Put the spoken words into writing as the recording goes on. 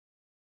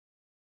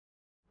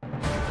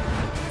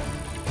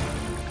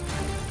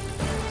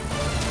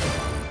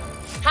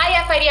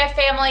FIDF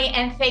family,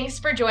 and thanks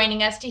for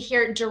joining us to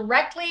hear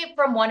directly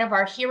from one of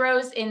our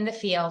heroes in the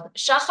field.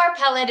 Shahar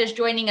Peled is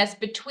joining us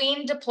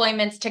between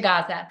deployments to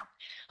Gaza.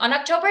 On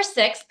October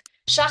 6th,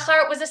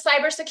 Shahar was a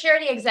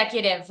cybersecurity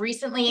executive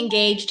recently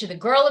engaged to the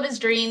girl of his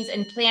dreams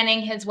in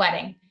planning his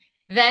wedding.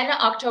 Then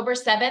October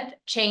 7th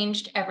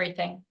changed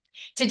everything.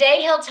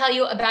 Today, he'll tell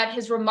you about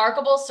his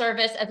remarkable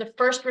service as a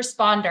first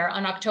responder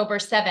on October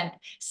 7th,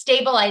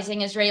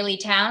 stabilizing Israeli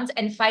towns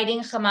and fighting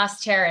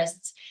Hamas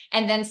terrorists,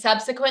 and then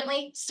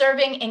subsequently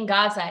serving in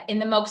Gaza in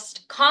the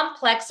most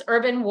complex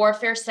urban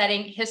warfare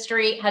setting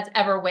history has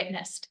ever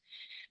witnessed.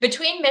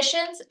 Between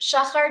missions,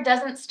 Shahar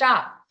doesn't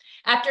stop.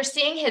 After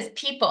seeing his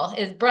people,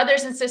 his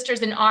brothers and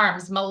sisters in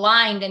arms,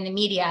 maligned in the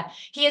media,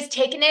 he has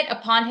taken it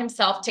upon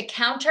himself to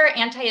counter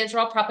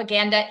anti-Israel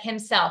propaganda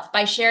himself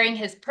by sharing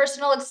his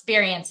personal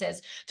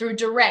experiences through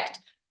direct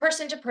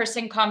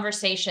person-to-person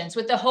conversations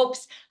with the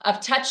hopes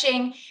of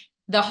touching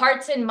the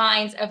hearts and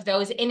minds of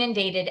those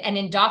inundated and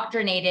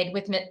indoctrinated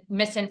with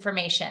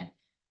misinformation.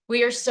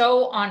 We are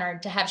so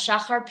honored to have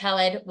Shahar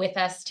Peled with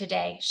us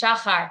today.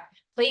 Shahar,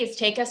 please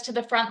take us to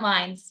the front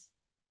lines.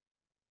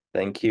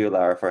 Thank you,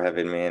 Lara, for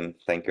having me, and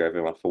thank you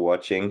everyone for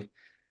watching.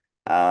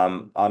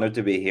 Honored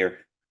to be here.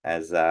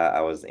 As I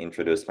was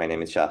introduced, my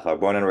name is Shahar,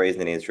 born and raised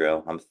in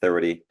Israel. I'm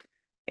 30.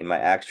 In my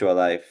actual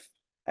life,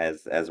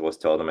 as was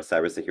told, I'm a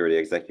cybersecurity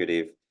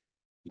executive.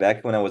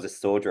 Back when I was a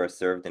soldier, I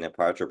served in a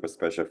Paratroopers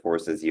Special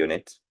Forces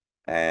unit.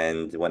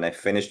 And when I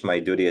finished my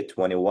duty at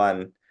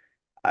 21,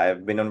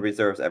 I've been on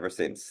reserves ever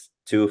since.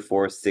 2,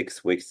 4,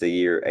 6 weeks a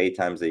year, 8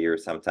 times a year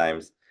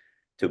sometimes,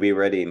 to be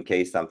ready in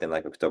case something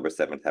like October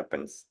 7th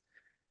happens.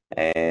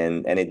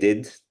 And it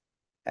did.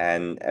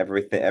 And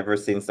everything ever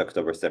since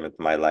October 7th,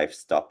 my life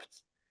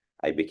stopped.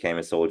 I became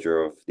a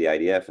soldier of the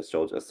IDF,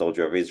 a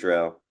soldier of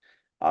Israel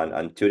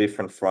on 2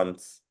 different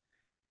fronts.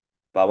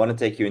 But I want to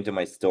take you into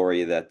my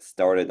story that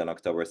started on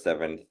October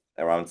 7th,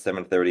 around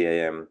 7:30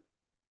 a.m.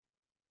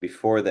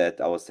 Before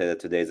that, I will say that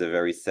today is a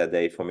very sad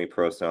day for me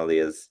personally,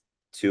 as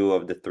 2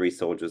 of the 3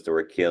 soldiers that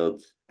were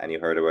killed, and you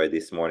heard about it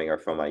this morning, are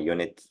from my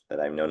unit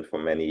that I've known for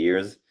many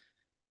years.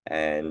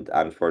 And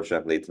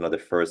unfortunately, it's not the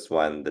first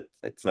time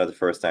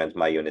that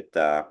my unit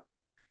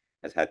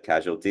has had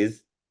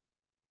casualties.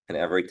 And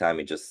every time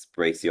it just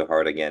breaks your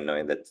heart again,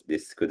 knowing that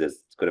this could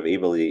have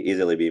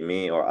easily been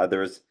me or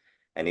others,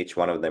 and each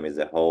one of them is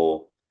a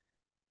whole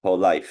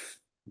life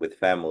with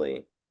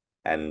family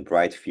and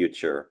bright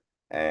future,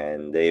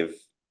 and they've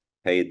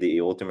paid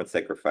the ultimate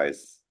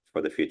sacrifice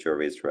for the future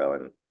of Israel.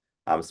 And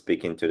I'm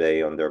speaking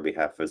today on their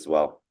behalf as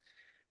well,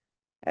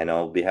 and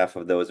on behalf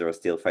of those who are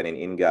still fighting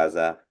in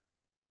Gaza,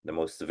 the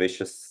most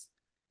vicious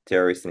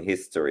terrorists in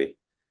history,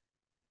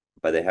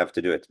 but they have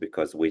to do it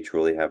because we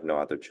truly have no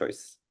other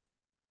choice.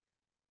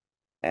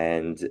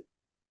 And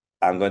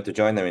I'm going to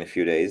join them in a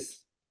few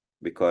days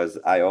because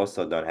I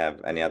also don't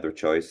have any other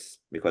choice,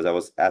 because I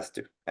was asked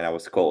to and I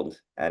was called.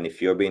 And if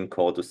you're being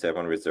called to serve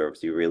on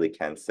reserves, you really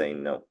can't say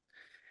no.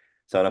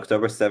 So on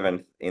October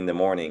 7th in the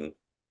morning,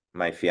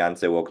 my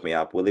fiance woke me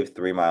up. We live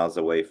 3 miles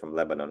away from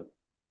Lebanon.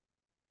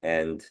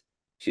 And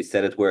she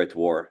said it we're at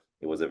war.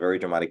 It was a very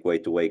dramatic way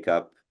to wake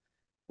up.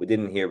 We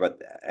didn't hear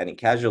about any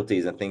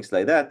casualties and things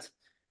like that,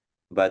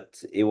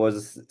 but it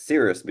was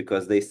serious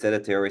because they said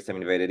that terrorists have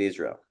invaded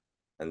Israel,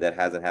 and that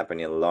hasn't happened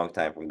in a long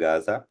time from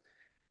Gaza.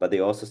 But they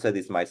also said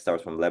this might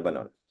start from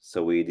Lebanon.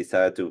 So we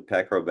decided to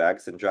pack our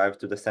bags and drive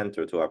to the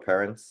center to our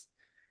parents.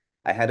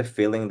 I had a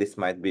feeling this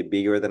might be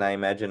bigger than I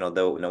imagined,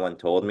 although no one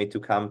told me to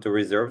come to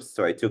reserves.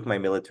 So I took my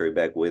military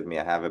bag with me.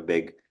 I have a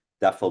big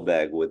duffel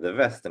bag with a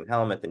vest and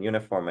helmet and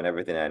uniform and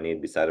everything I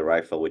need, beside a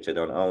rifle, which I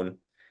don't own.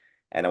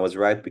 And I was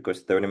right,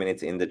 because 30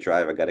 minutes in the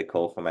drive, I got a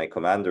call from my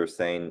commander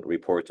saying,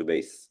 report to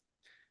base.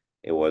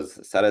 It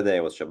was Saturday,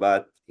 it was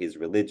Shabbat. He's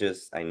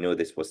religious. I knew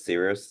this was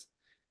serious.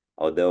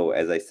 Although,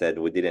 as I said,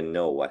 we didn't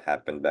know what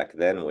happened back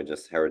then. We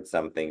just heard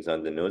some things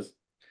on the news.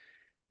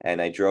 And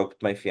I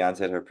dropped my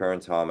fiance at her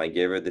parents' home. I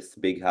gave her this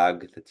big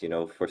hug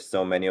that, for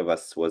so many of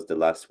us was the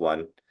last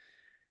one.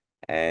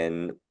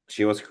 And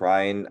she was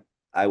crying.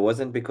 I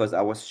wasn't, because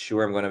I was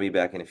sure I'm going to be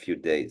back in a few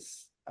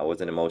days. I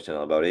wasn't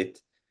emotional about it.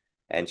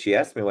 And she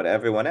asked me what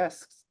everyone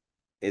asks,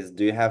 is,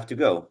 do you have to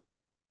go?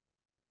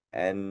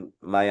 And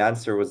my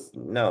answer was,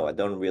 no, I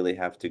don't really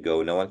have to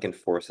go. No one can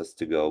force us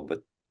to go,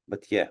 but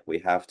yeah, we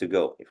have to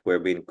go if we're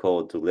being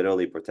called to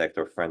literally protect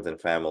our friends and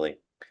family,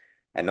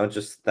 and not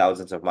just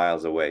thousands of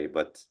miles away,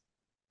 but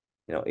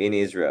in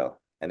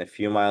Israel and a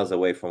few miles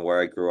away from where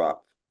I grew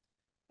up,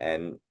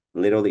 and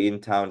literally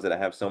in towns that I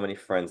have so many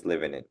friends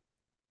living in.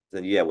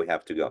 Then yeah, we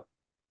have to go.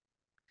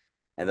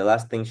 And the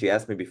last thing she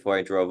asked me before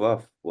I drove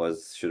off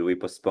was, should we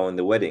postpone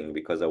the wedding,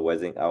 because our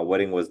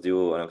wedding was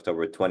due on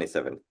October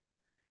 27th.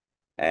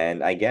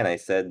 And again, I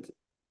said,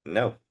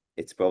 no,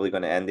 it's probably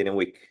going to end in a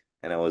week.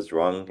 And I was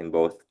wrong in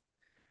both.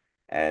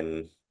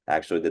 And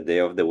actually, the day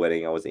of the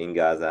wedding, I was in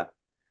Gaza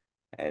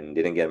and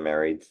didn't get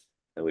married,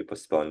 and we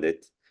postponed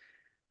it.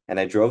 And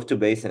I drove to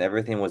base, and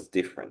everything was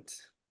different,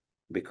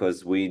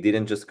 because we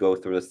didn't just go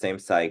through the same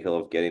cycle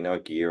of getting our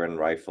gear and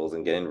rifles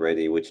and getting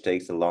ready, which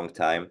takes a long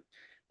time.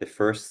 The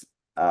first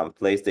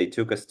place they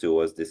took us to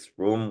was this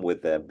room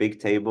with a big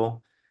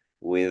table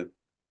with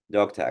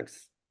dog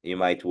tags. You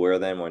might wear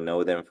them or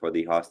know them for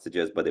the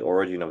hostages, but the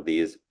origin of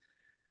these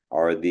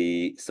are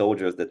the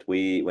soldiers that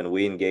when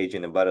we engage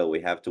in a battle,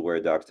 we have to wear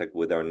a dog tag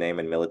with our name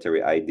and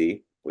military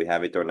ID. We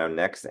have it on our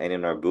necks and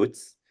in our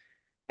boots.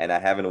 And I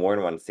haven't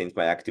worn one since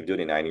my active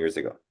duty 9 years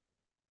ago.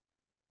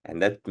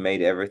 And that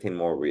made everything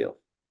more real.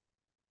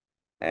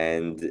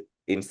 And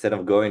instead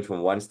of going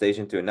from one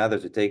station to another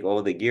to take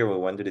all the gear, we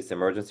went to this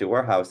emergency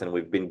warehouse and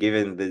we've been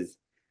given these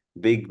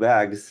big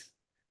bags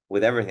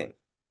with everything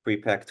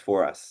pre-packed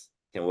for us.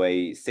 It can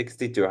weigh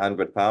 60 to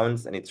 100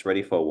 pounds and it's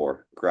ready for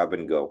war. Grab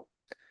and go.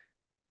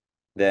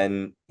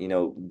 Then,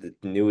 the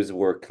news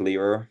were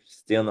clearer,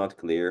 still not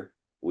clear.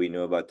 We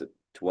knew about the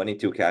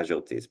 22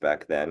 casualties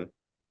back then.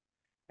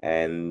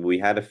 And we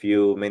had a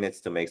few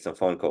minutes to make some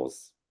phone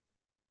calls.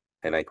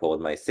 And I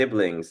called my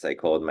siblings, I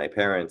called my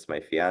parents, my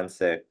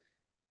fiance.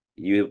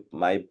 You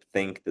might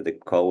think that the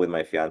call with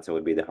my fiance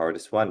would be the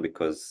hardest one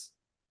because,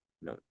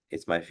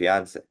 it's my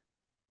fiance.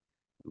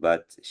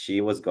 But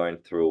she was going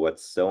through what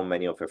so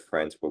many of her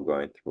friends were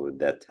going through at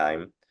that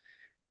time.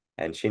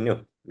 And she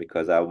knew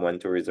because I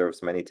went to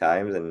reserves many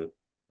times and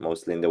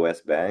mostly in the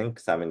West Bank,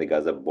 some in the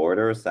Gaza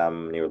border,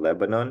 some near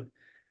Lebanon.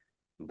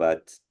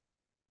 But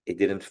it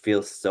didn't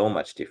feel so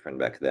much different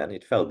back then.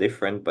 It felt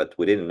different, but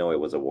we didn't know it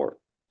was a war.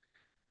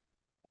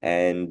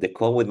 And the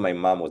call with my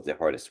mom was the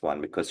hardest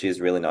one because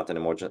she's really not an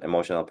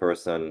emotional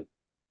person.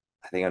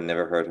 I think I've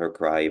never heard her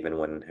cry even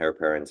when her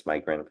parents, my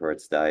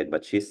grandparents, died,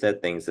 but she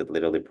said things that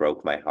literally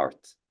broke my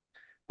heart,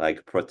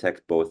 like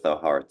protect both our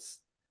hearts,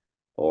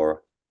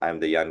 or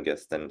I'm the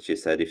youngest. And she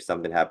said, if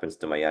something happens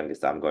to my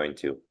youngest, I'm going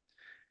to.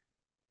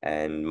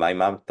 And my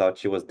mom thought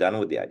she was done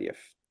with the IDF.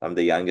 I'm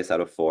the youngest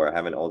out of 4. I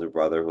have an older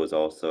brother who's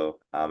also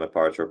a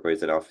paratrooper,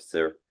 he's an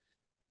officer.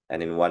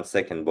 And in 1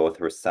 second, both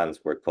her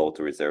sons were called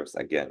to reserves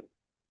again.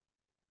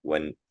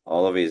 When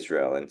all of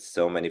Israel and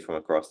so many from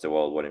across the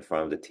world were in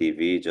front of the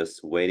TV,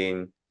 just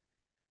waiting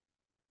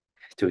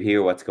to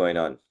hear what's going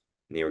on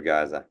near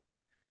Gaza.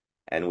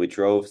 And we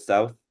drove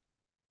south,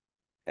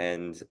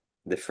 and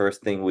the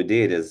first thing we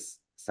did is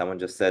someone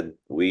just said,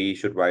 we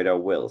should write our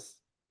wills.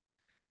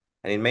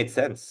 And it made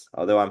sense.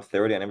 Although I'm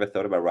 30, I never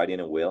thought about writing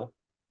a will,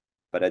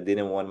 but I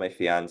didn't want my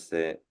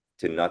fiance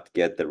to not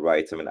get the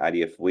rights of an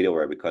IDF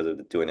widower because of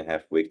the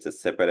 2.5 weeks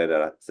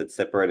that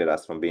separated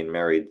us from being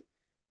married.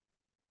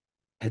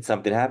 Had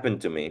something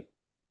happened to me.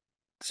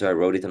 So I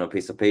wrote it on a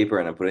piece of paper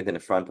and I put it in the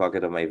front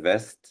pocket of my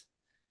vest.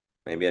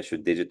 Maybe I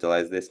should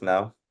digitalize this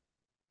now.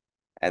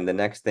 And the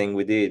next thing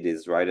we did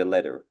is write a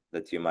letter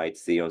that you might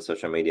see on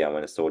social media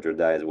when a soldier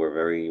dies.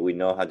 We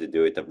know how to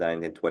do it. I've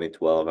done it in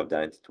 2012, I've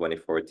done it in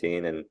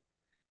 2014,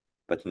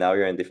 but now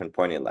you're in a different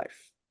point in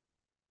life.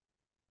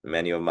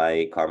 Many of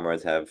my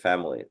comrades have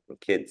family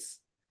and kids,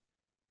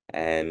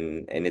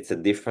 and it's a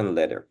different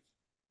letter.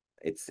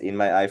 It's in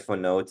my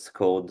iPhone notes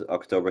called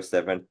October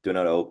 7th, do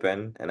not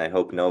open. And I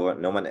hope no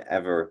one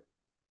ever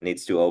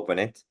needs to open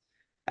it.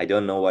 I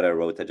don't know what I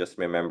wrote. I just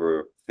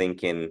remember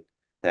thinking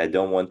that I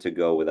don't want to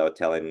go without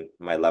telling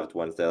my loved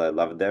ones that I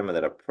love them and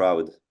that I'm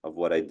proud of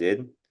what I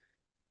did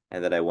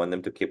and that I want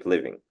them to keep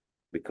living.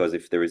 Because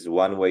if there is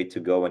one way to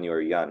go when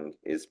you're young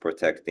is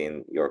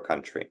protecting your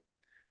country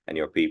and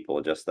your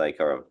people, just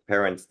like our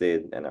parents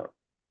did and our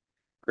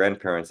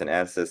grandparents and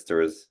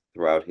ancestors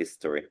throughout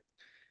history.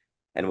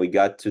 And we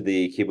got to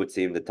the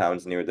kibbutzim, the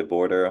towns near the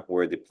border.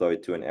 We're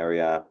deployed to an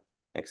area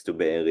next to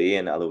Be'eri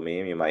and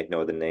Alumim. You might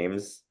know the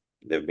names.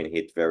 They've been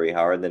hit very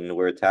hard, and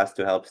we're tasked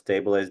to help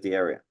stabilize the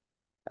area.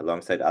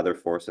 Alongside other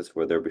forces who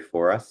were there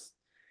before us,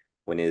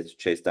 we needed to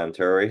chase down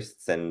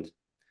terrorists and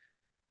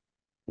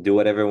do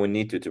whatever we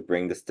need to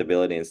bring the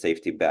stability and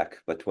safety back.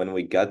 But when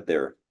we got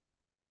there,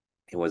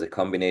 it was a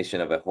combination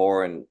of a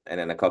horror and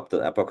an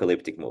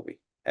apocalyptic movie.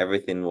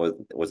 Everything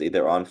was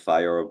either on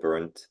fire or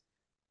burnt.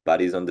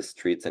 Bodies on the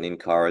streets and in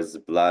cars,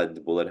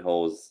 blood, bullet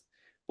holes,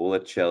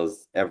 bullet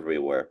shells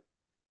everywhere,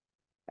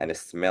 and a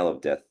smell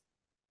of death.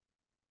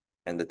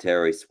 And the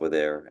terrorists were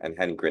there, and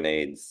hand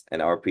grenades,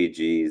 and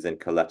RPGs, and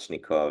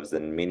Kalashnikovs,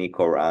 and mini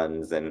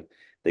Korans, and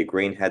the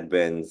green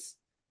headbands.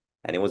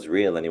 And it was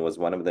real, and it was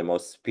one of the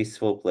most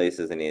peaceful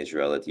places in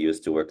Israel that you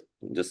used to work,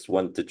 just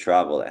want to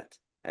travel at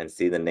and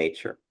see the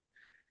nature.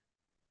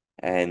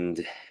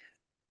 And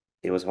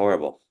it was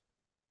horrible.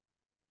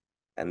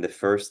 And the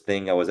first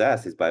thing I was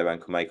asked is by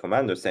my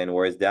commander saying,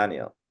 where is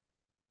Daniel?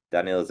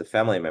 Daniel is a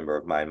family member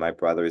of mine. My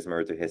brother is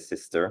married to his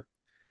sister,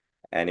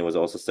 and he was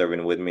also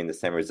serving with me in the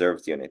same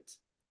reserves unit.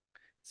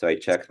 So I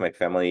checked my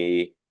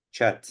family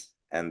chat,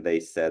 and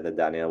they said that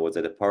Daniel was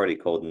at a party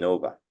called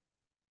Nova,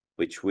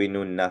 which we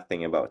knew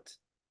nothing about.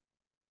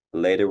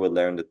 Later, we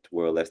learned that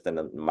we're less than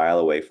a mile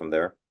away from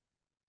there.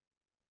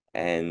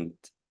 And,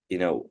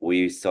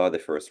 we saw the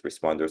first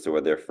responders who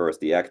were there first,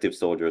 the active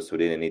soldiers who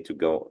didn't need to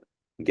go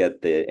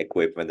get the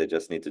equipment, they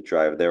just need to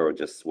drive there or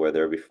just were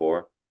there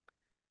before,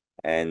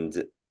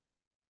 and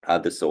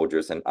other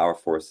soldiers and our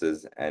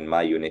forces and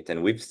my unit.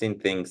 And we've seen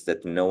things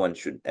that no one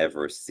should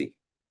ever see.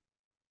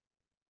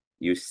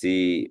 You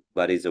see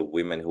bodies of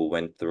women who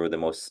went through the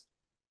most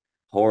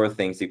horror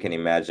things you can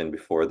imagine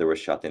before they were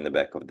shot in the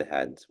back of the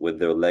head, with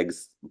their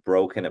legs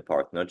broken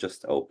apart, not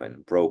just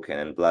open, broken,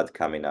 and blood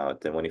coming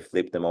out. And when you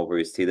flip them over,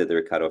 you see that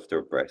they're cut off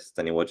their breasts,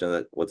 and it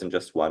wasn't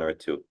just one or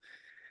two.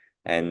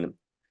 And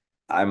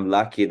I'm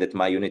lucky that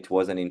my unit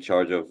wasn't in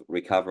charge of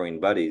recovering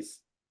bodies,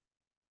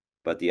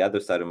 but the other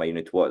side of my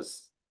unit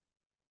was.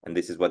 And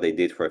this is what they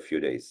did for a few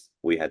days.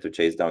 We had to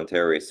chase down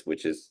terrorists,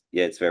 which is,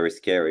 yeah, it's very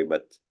scary,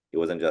 but it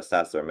wasn't just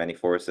us. There were many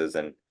forces,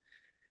 and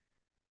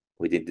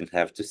we didn't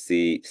have to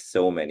see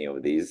so many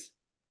of these.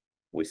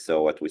 We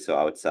saw what we saw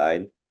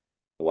outside.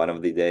 One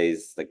of the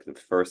days, like the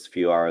first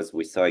few hours,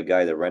 we saw a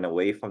guy that ran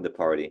away from the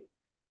party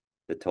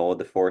that told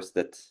the force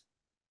that,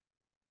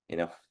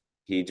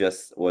 he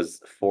just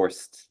was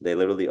forced. They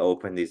literally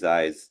opened his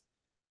eyes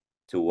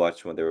to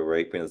watch when they were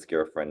raping his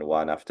girlfriend,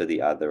 one after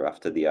the other,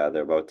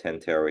 about 10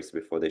 terrorists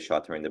before they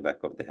shot her in the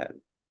back of the head.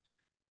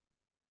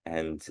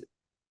 And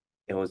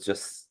it was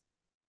just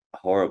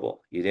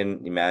horrible. You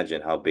didn't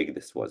imagine how big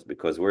this was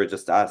because we're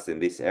just us in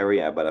this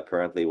area, but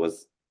apparently it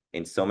was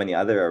in so many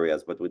other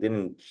areas, but we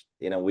didn't,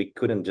 we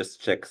couldn't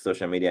just check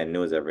social media and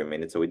news every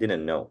minute, so we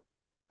didn't know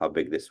how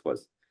big this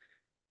was.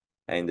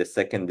 And the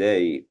second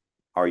day,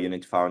 our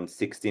unit found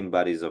 16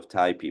 bodies of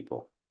Thai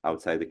people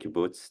outside the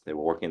kibbutz. They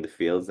were working in the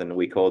fields, and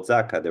we called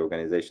Zaka, the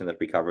organization that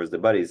recovers the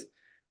bodies.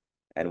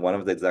 And one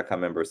of the Zaka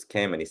members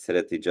came and he said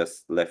that he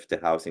just left the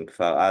house in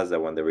Kfar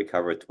Aza when they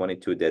recovered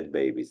 22 dead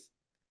babies.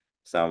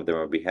 Some of them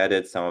were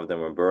beheaded, some of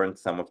them were burned,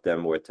 some of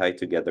them were tied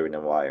together in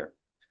a wire.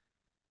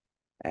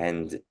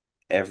 And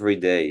every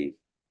day,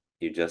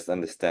 you just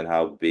understand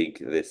how big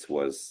this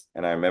was.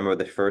 And I remember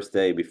the first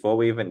day, before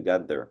we even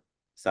got there,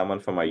 someone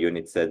from our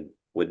unit said,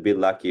 we'd be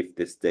lucky if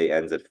this day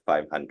ends at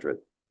 500.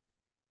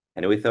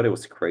 And we thought it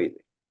was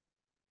crazy.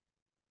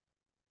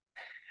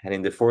 And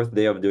in the fourth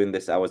day of doing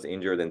this, I was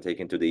injured and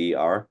taken to the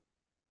ER.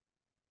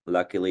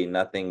 Luckily,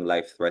 nothing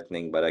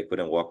life-threatening, but I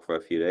couldn't walk for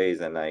a few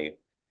days, and I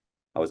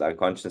was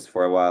unconscious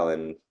for a while,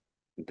 and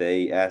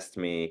they asked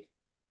me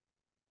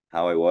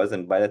how I was,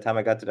 and by the time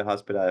I got to the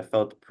hospital, I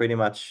felt pretty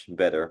much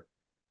better.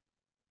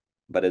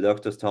 But the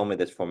doctors told me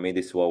that for me,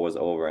 this war was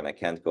over and I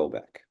can't go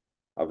back.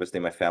 Obviously,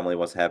 my family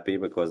was happy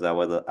because I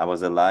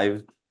was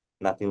alive,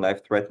 nothing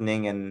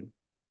life-threatening, and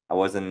I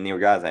wasn't near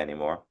Gaza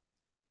anymore.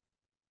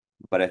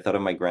 But I thought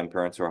of my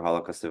grandparents who are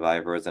Holocaust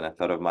survivors, and I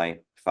thought of my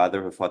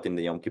father who fought in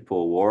the Yom Kippur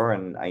War,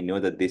 and I knew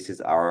that this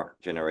is our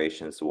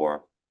generation's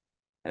war.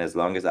 And as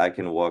long as I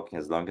can walk,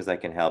 as long as I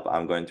can help,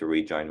 I'm going to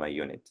rejoin my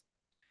unit.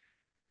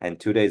 And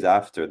 2 days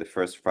after, the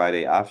first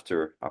Friday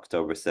after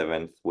October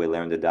 7th, we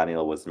learned that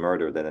Daniel was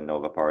murdered at a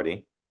Nova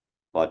party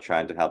while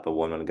trying to help a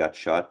woman who got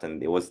shot,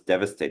 and it was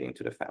devastating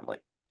to the family.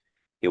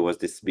 He was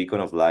this beacon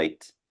of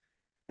light,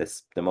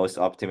 the most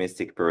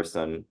optimistic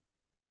person,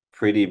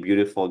 pretty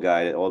beautiful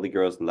guy that all the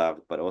girls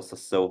loved, but also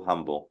so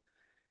humble.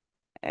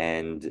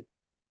 And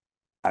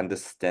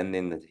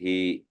understanding that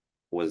he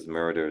was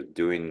murdered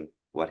doing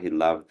what he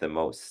loved the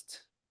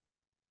most,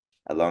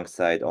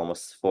 alongside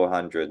almost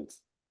 400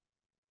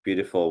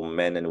 beautiful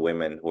men and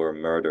women who were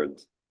murdered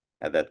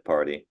at that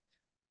party,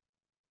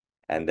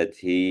 and that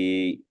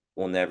he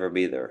will never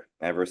be there.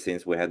 Ever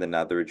since, we had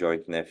another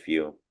joint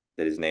nephew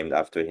that is named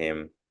after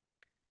him,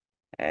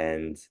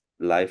 and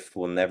life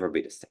will never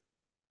be the same,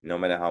 no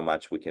matter how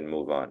much we can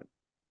move on.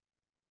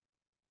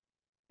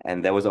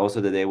 And that was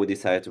also the day we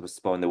decided to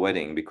postpone the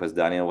wedding because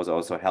Daniel was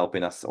also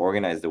helping us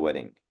organize the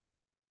wedding.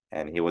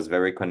 And he was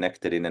very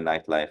connected in the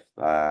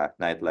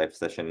nightlife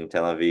session in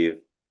Tel Aviv.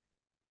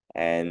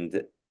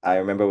 And I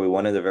remember we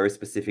wanted a very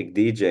specific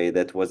DJ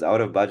that was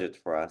out of budget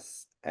for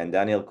us. And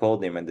Daniel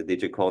called him, and the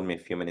DJ called me a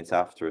few minutes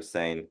after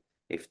saying,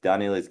 if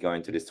Daniel is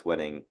going to this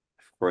wedding,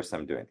 of course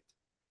I'm doing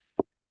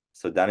it.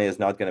 So Daniel is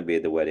not going to be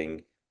at the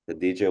wedding. The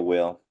DJ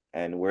will.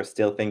 And we're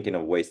still thinking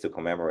of ways to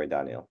commemorate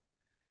Daniel.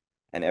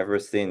 And ever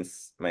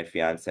since, my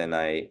fiance and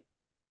I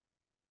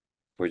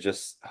were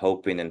just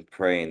hoping and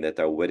praying that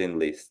our wedding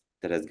list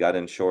that has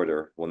gotten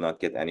shorter will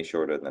not get any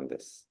shorter than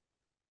this.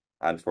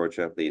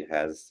 Unfortunately, it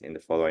has in the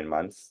following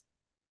months.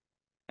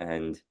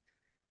 And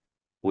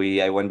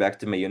I went back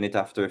to my unit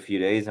after a few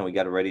days and we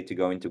got ready to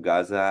go into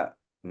Gaza,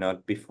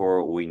 not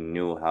before we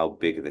knew how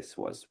big this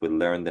was. We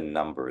learned the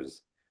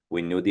numbers.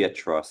 We knew the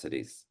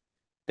atrocities.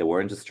 They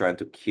weren't just trying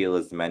to kill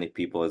as many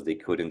people as they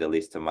could in the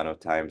least amount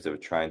of times. They were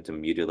trying to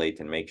mutilate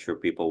and make sure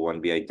people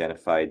won't be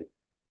identified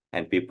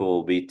and people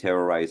will be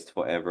terrorized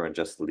forever and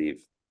just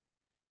leave.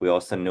 We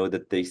also knew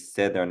that they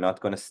said they're not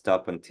going to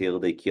stop until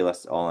they kill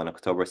us all, and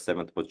October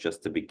 7th was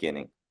just the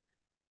beginning.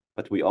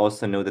 But we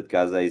also knew that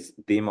Gaza is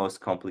the most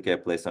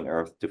complicated place on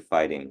earth to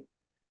fight in,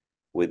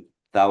 with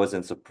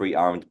thousands of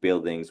pre-armed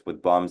buildings,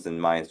 with bombs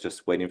and mines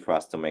just waiting for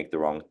us to make the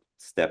wrong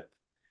step,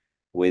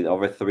 with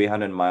over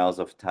 300 miles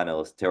of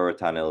tunnels, terror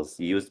tunnels,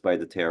 used by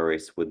the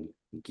terrorists with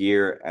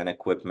gear and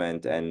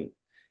equipment and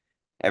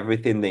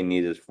everything they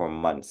needed for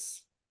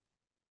months.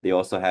 They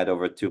also had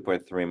over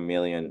 2.3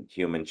 million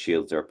human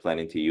shields they're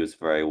planning to use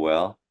very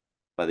well,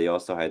 but they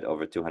also had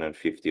over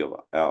 240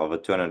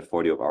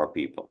 of our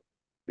people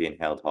being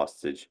held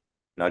hostage,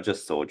 not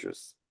just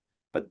soldiers,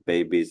 but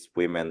babies,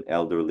 women,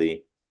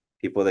 elderly,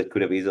 people that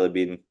could have easily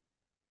been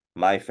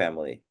my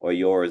family or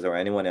yours or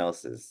anyone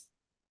else's.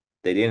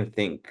 They didn't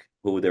think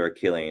who they were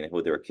killing and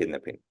who they were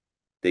kidnapping.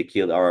 They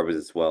killed Arabs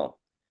as well.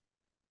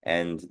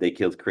 And they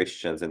killed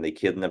Christians, and they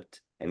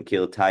kidnapped and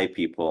killed Thai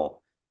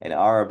people and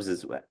Arabs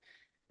as well.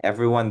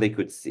 Everyone they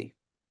could see.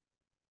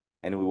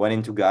 And we went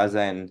into Gaza,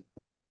 and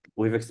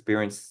we've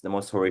experienced the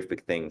most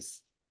horrific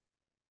things.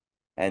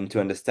 And to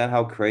understand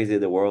how crazy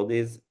the world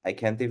is, I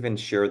can't even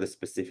share the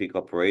specific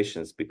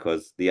operations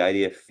because the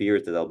IDF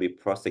fears that I'll be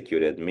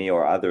prosecuted, me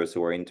or others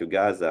who are into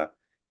Gaza,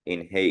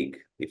 in Hague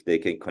if they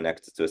can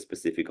connect it to a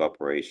specific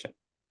operation.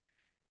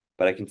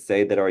 But I can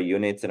say that our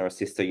units and our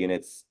sister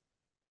units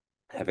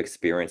have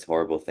experienced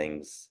horrible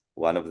things.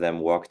 One of them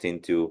walked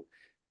into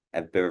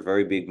a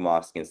very big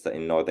mosque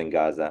in northern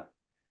Gaza,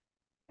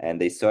 and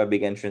they saw a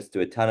big entrance to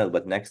a tunnel,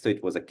 but next to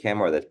it was a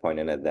camera that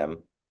pointed at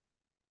them.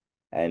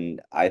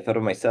 And I thought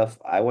of myself,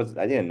 I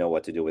didn't know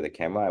what to do with a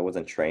camera. I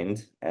wasn't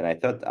trained, and I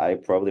thought I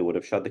probably would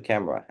have shot the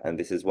camera, and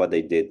this is what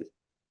they did.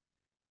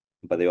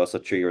 But they also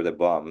triggered a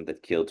bomb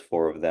that killed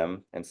 4 of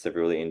them and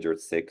severely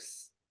injured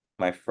 6.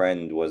 My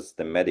friend was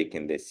the medic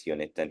in this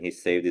unit, and he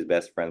saved his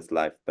best friend's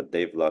life, but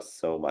they've lost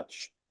so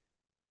much.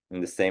 In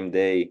the same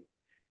day,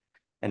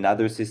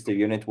 another sister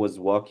unit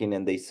was walking,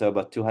 and they saw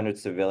about 200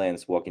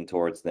 civilians walking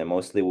towards them,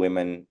 mostly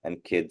women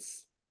and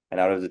kids. And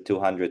out of the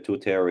 200, 2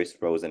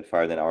 terrorists rose and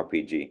fired an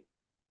RPG,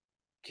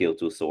 killed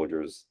 2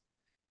 soldiers.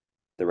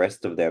 The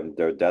rest of them,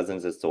 there are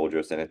dozens of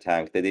soldiers and a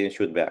tank. They didn't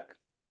shoot back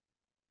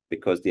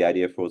because the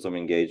IDF rules of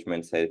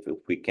engagement said if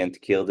we can't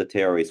kill the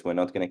terrorists, we're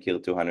not going to kill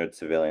 200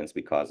 civilians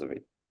because of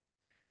it.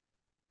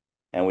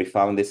 And we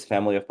found this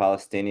family of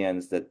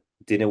Palestinians that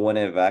didn't want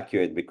to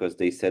evacuate because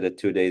they said that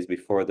 2 days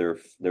before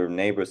their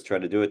neighbors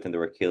tried to do it and they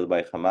were killed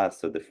by Hamas.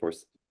 So they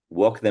forced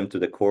walked them to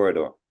the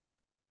corridor.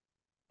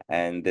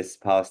 And this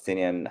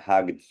Palestinian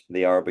hugged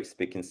the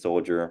Arabic-speaking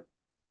soldier,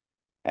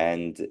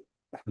 and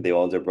the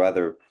older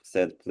brother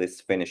said,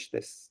 "Please finish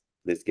this.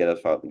 Please get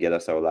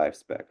us our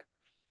lives back."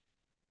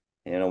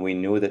 We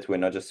knew that we're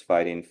not just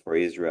fighting for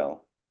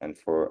Israel and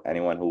for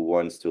anyone who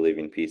wants to live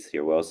in peace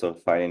here. We're also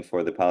fighting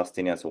for the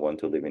Palestinians who want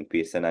to live in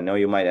peace. And I know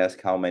you might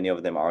ask how many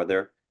of them are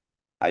there.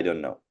 I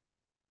don't know.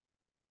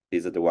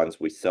 These are the ones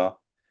we saw.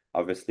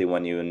 Obviously,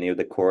 when you're near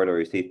the corridor,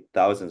 you see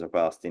thousands of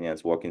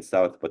Palestinians walking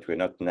south, but we're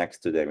not next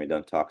to them. We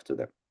don't talk to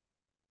them.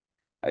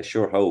 I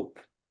sure hope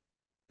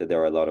that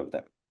there are a lot of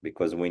them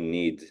because we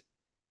need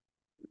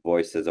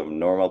voices of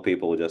normal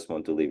people who just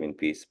want to live in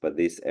peace. But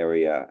this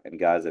area in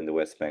Gaza and the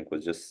West Bank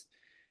was just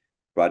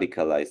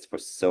radicalized for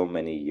so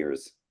many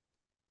years.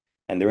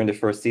 And during the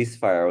first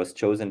ceasefire, I was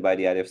chosen by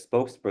the IDF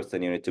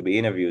spokesperson unit to be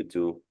interviewed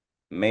to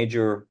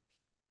major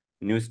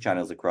news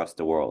channels across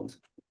the world.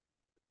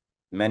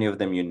 Many of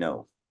them you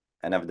know,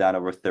 and I've done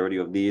over 30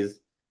 of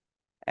these.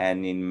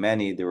 And in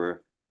many, there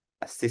were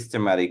a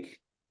systematic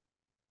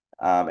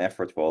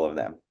effort for all of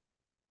them.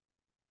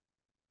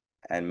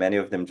 And many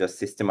of them just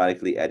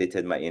systematically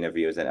edited my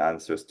interviews and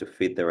answers to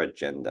fit their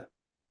agenda,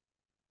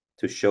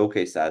 to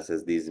showcase us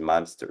as these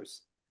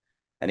monsters.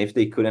 And if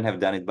they couldn't have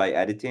done it by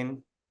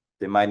editing,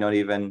 they might not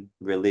even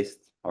release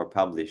or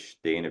publish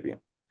the interview.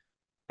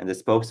 And the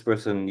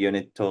spokesperson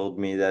unit told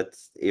me that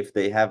if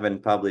they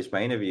haven't published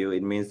my interview,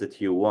 it means that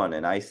you won.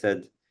 And I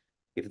said,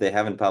 if they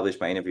haven't published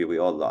my interview, we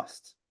all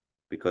lost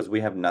because we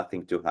have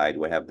nothing to hide.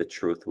 We have the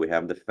truth. We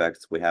have the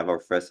facts. We have our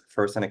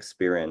first-hand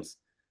experience,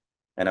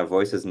 and our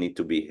voices need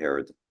to be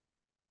heard.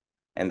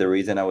 And the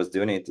reason I was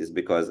doing it is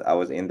because I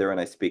was in there and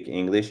I speak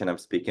English, and I'm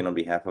speaking on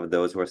behalf of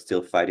those who are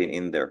still fighting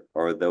in there,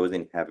 or those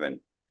in heaven,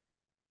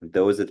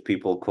 those that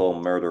people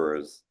call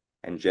murderers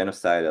and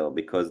genocidal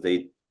because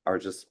they are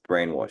just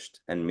brainwashed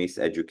and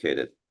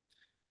miseducated.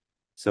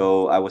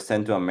 So I was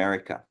sent to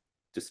America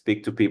to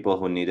speak to people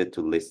who needed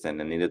to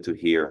listen and needed to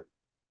hear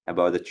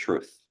about the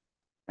truth.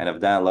 And I've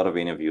done a lot of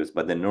interviews,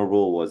 but the new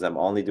rule was I'm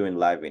only doing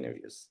live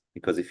interviews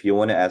because if you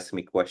want to ask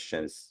me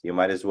questions, you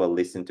might as well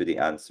listen to the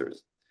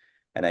answers.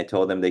 And I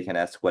told them they can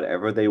ask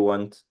whatever they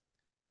want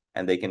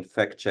and they can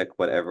fact check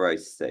whatever I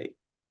say.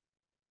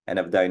 And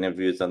I've done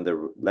interviews on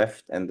the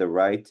left and the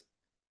right,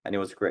 and it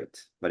was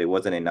great, but it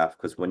wasn't enough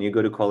because when you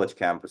go to college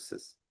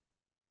campuses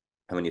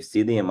and when you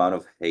see the amount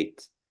of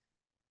hate,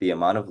 the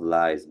amount of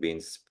lies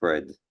being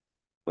spread,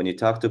 when you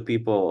talk to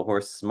people who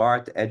are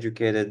smart,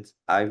 educated,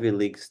 Ivy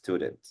League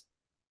students,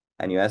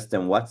 and you ask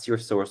them, what's your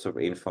source of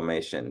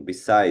information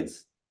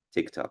besides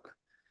TikTok?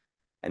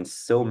 And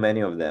so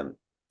many of them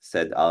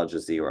said Al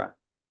Jazeera.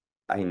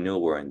 I knew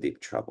we're in deep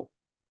trouble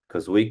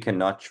because we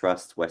cannot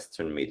trust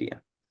Western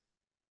media.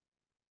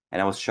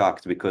 And I was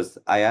shocked because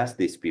I asked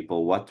these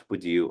people, what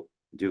would you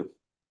do?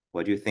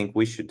 What do you think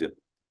we should do?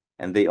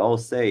 And they all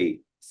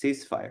say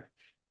ceasefire.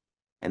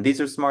 And these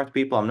are smart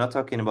people. I'm not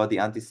talking about the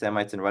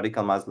anti-Semites and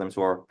radical Muslims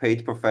who are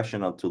paid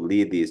professional to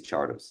lead these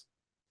charters,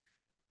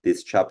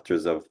 these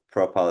chapters of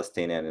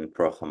pro-Palestinian and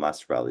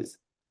pro-Hamas rallies,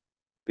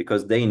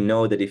 because they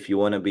know that if you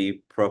want to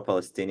be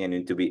pro-Palestinian, you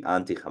need to be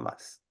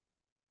anti-Hamas.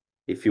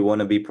 If you want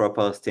to be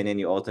pro-Palestinian,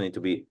 you also need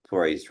to be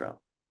pro-Israel.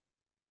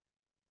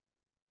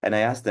 And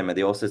I asked them, and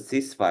they also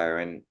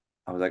ceasefire, and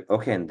I was like,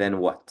 okay, and then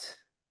what?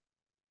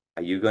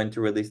 Are you going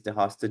to release the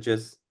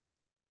hostages?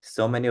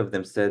 So many of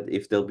them said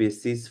if there'll be a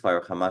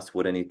ceasefire, Hamas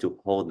wouldn't need to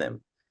hold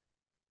them.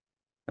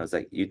 I was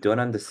like, you don't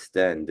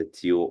understand that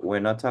we're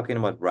not talking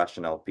about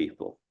rational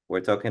people.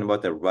 We're talking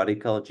about a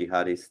radical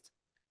jihadist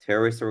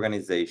terrorist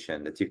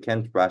organization that you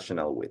can't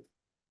rational with.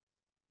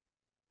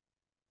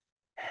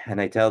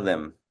 And I tell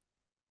them,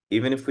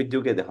 even if we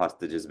do get the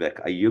hostages back,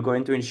 are you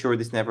going to ensure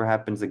this never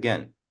happens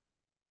again?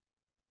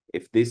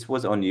 If this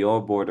was on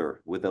your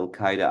border with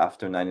Al-Qaeda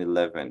after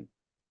 9/11,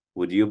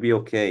 would you be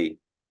okay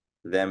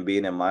them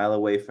being a mile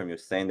away from you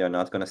saying they're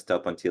not going to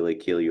stop until they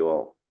kill you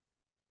all?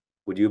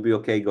 Would you be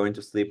okay going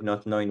to sleep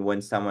not knowing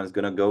when someone's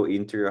going to go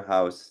into your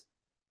house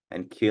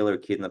and kill or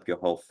kidnap your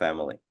whole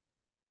family?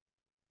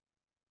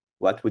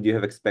 What would you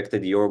have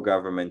expected your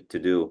government to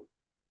do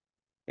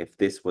if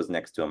this was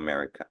next to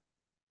America?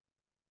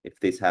 If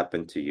this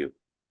happened to you?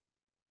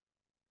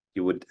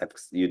 You would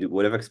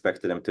have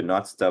expected them to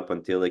not stop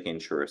until they can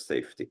ensure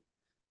safety.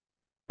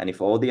 And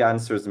if all the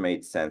answers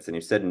made sense and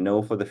you said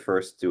no for the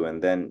first two,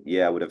 and then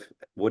yeah, I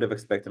would have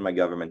expected my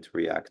government to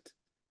react,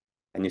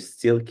 and you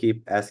still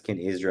keep asking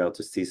Israel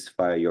to cease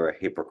fire, you're a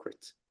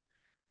hypocrite.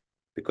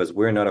 Because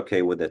we're not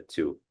okay with that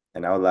too,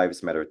 and our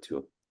lives matter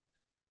too.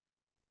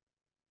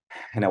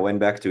 And I went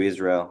back to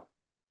Israel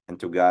and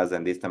to Gaza,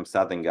 and this time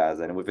southern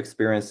Gaza, and we've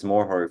experienced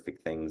more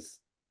horrific things.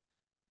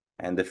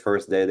 And the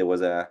first day there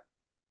was a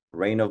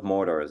rain of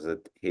mortars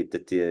that hit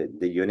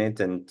the unit,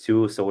 and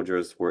two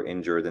soldiers were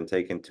injured and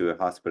taken to a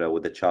hospital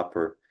with a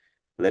chopper.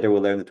 Later we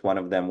learned that one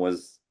of them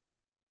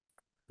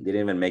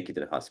didn't even make it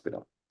to the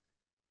hospital,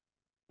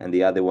 and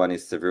the other one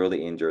is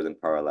severely injured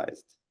and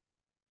paralyzed.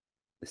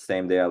 The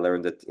same day I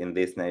learned that in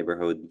this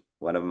neighborhood,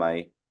 one of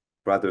my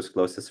brother's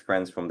closest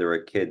friends from they were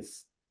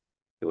kids,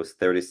 he was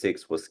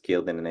 36, was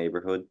killed in the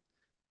neighborhood.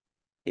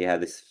 He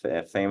had this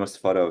famous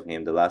photo of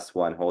him, the last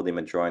one, holding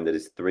a drawing that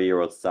his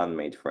 3-year-old son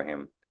made for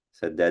him.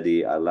 Said,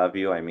 "Daddy, I love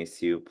you, I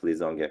miss you, please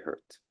don't get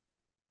hurt."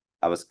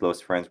 I was close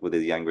friends with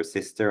his younger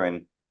sister,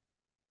 and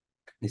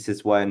this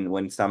is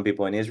when some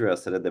people in Israel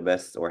said that the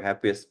best or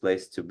happiest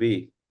place to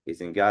be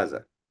is in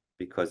Gaza,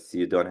 because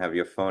you don't have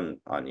your phone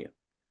on you,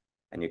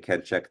 and you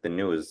can't check the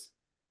news.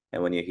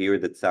 And when you hear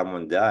that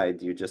someone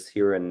died, you just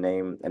hear a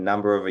name, a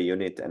number of a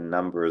unit, and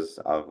number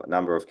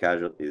of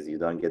casualties. You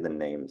don't get the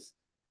names.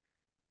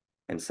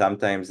 And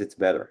sometimes it's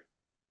better.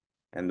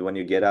 And when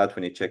you get out,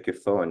 when you check your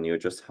phone, you're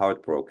just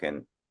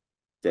heartbroken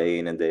day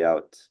in and day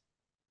out.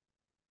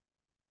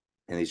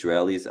 And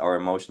Israelis are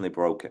emotionally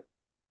broken.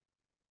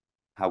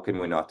 How can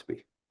we not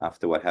be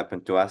after what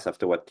happened to us,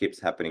 after what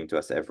keeps happening to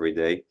us every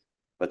day?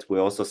 But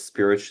we're also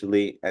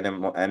spiritually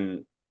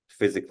and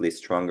physically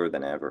stronger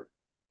than ever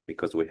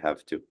because we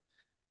have to.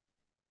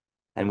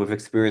 And we've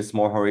experienced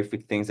more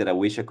horrific things that I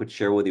wish I could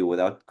share with you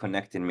without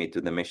connecting me to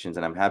the missions.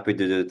 And I'm happy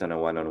to do it on a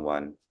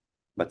one-on-one.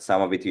 But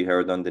some of it you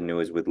heard on the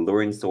news with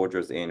luring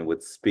soldiers in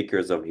with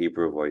speakers of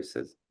Hebrew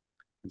voices.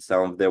 And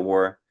some of there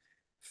were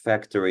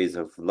factories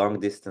of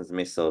long-distance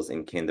missiles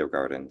in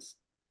kindergartens.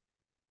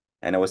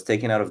 And I was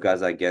taken out of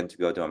Gaza again to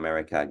go to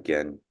America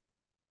again.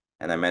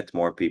 And I met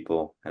more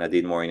people and I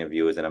did more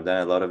interviews and I've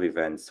done a lot of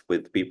events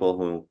with people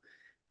who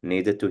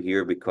needed to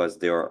hear because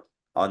they're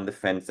on the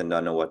fence and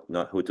don't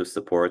know who to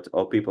support,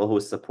 or people who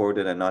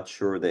supported and not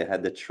sure they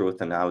had the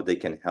truth and how they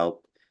can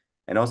help.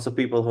 And also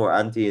people who are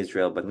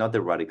anti-Israel, but not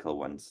the radical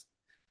ones,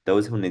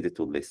 those who needed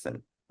to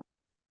listen.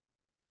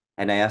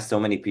 And I asked so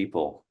many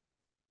people,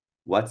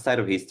 what side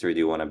of history do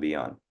you want to be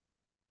on?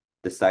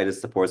 The side that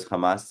supports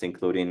Hamas,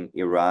 including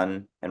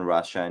Iran and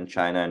Russia and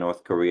China and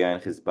North Korea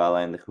and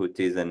Hezbollah and the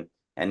Houthis and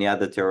any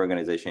other terror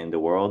organization in the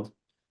world,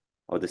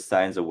 or the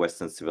signs of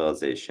Western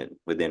civilization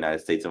with the United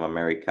States of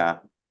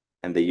America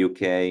and the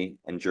UK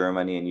and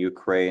Germany and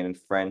Ukraine and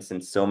France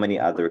and so many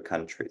other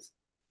countries?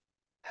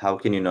 How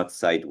can you not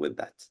side with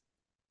that?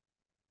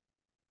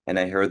 And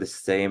I heard the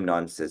same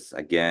nonsense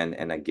again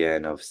and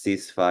again of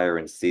ceasefire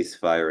and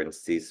ceasefire and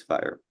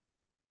ceasefire.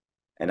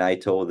 And I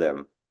told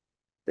them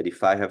that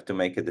if I have to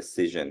make a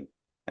decision,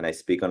 and I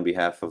speak on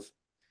behalf of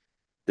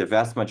the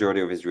vast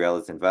majority of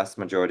Israelis and vast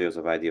majority of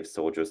IDF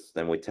soldiers,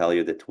 then we tell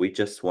you that we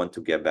just want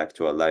to get back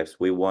to our lives.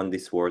 We want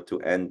this war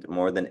to end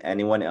more than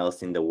anyone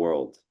else in the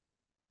world.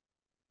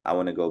 I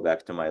want to go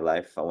back to my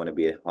life. I want to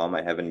be at home.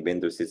 I haven't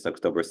been there since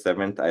October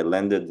 7th. I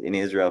landed in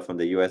Israel from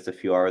the US a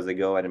few hours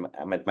ago, and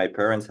I'm at my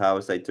parents'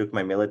 house. I took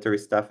my military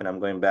stuff, and I'm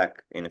going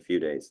back in a few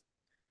days.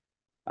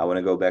 I want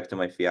to go back to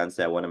my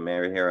fiance. I want to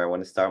marry her. I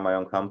want to start my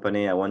own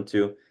company. I want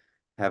to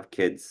have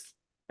kids,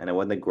 and I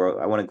want to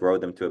grow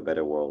them to a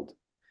better world.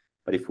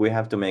 But if we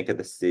have to make a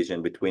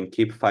decision between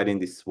keep fighting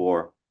this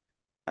war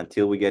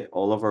until we get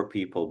all of our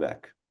people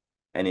back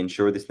and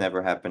ensure this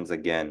never happens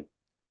again,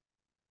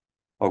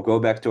 or go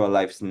back to our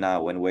lives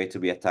now and wait to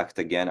be attacked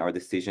again, our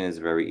decision is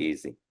very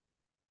easy.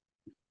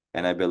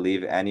 And I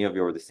believe any of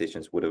your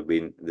decisions would have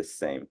been the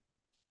same.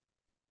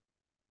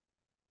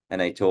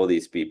 And I told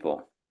these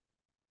people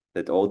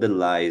that all the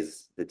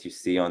lies that you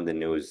see on the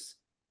news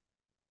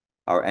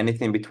are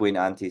anything between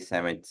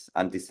anti-Semites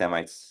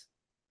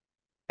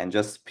and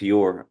just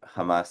pure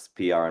Hamas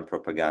PR and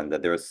propaganda.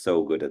 They're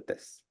so good at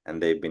this, and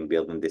they've been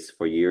building this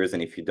for years.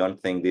 And if you don't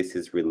think this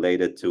is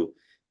related to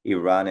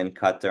Iran and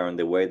Qatar and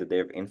the way that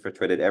they've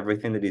infiltrated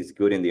everything that is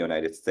good in the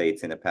United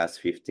States in the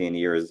past 15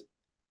 years,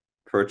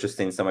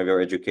 purchasing some of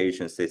your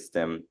education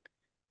system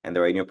and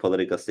the new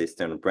political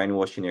system,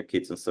 brainwashing your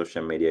kids on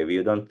social media, if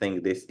you don't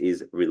think this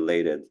is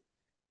related,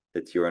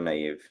 that you're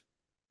naive,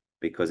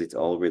 because it's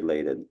all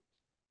related.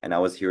 And I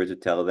was here to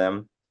tell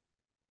them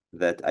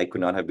that I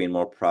could not have been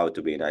more proud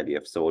to be an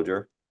IDF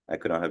soldier. I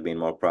could not have been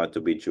more proud to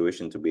be Jewish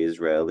and to be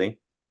Israeli.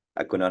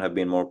 I could not have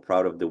been more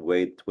proud of the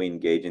way we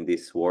engage in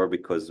this war,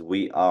 because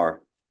we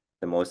are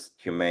the most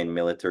humane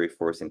military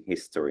force in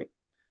history.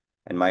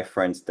 And my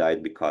friends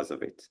died because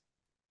of it.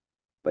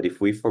 But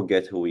if we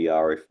forget who we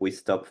are, if we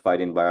stop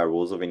fighting by our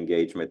rules of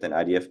engagement and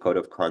IDF code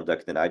of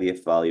conduct and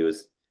IDF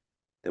values,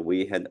 that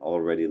we had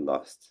already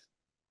lost.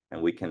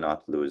 And we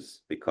cannot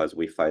lose, because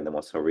we fight the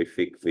most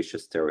horrific,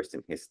 vicious terrorists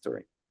in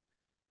history.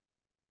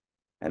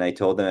 And I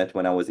told them that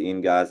when I was in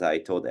Gaza, I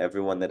told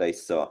everyone that I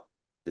saw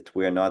that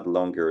we are not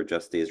longer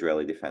just the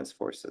Israeli Defense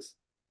Forces.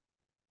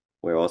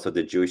 We're also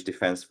the Jewish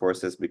Defense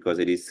Forces, because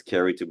it is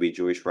scary to be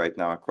Jewish right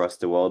now across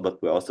the world, but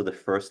we're also the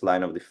first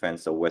line of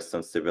defense of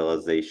Western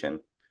civilization,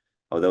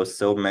 although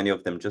so many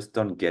of them just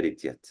don't get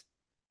it yet.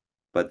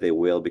 But they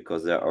will,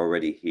 because they're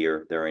already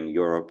here. They're in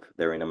Europe,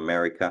 they're in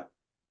America,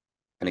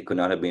 and I could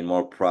not have been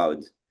more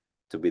proud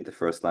to be the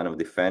first line of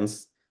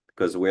defense,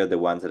 because we're the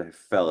ones that have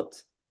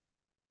felt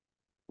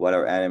what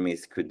our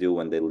enemies could do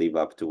when they live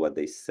up to what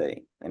they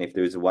say. And if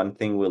there's one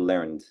thing we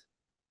learned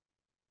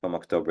from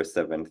October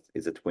 7th,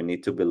 is that we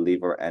need to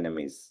believe our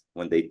enemies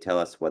when they tell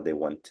us what they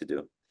want to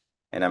do.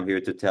 And I'm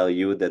here to tell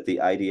you that the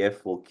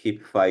IDF will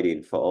keep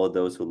fighting for all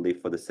those who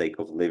live for the sake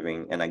of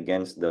living, and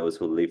against those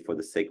who live for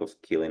the sake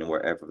of killing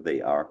wherever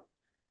they are.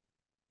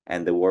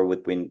 And the war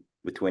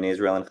between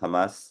Israel and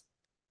Hamas,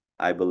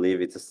 I believe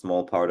it's a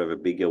small part of a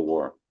bigger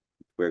war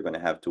we're going to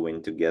have to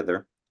win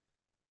together.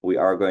 We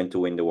are going to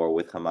win the war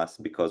with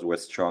Hamas because we're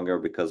stronger,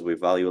 because we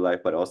value life,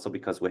 but also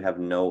because we have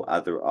no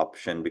other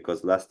option.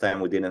 Because last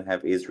time we didn't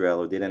have Israel,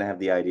 we didn't have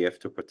the IDF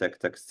to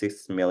protect us,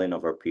 6 million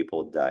of our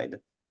people died.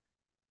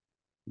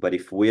 But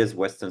if we as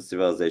Western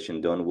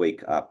civilization don't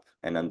wake up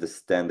and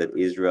understand that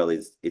Israel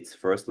is its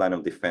first line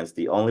of defense,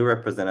 the only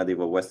representative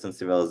of Western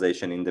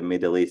civilization in the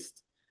Middle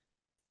East,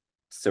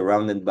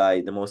 surrounded by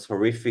the most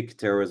horrific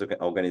terrorist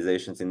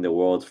organizations in the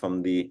world,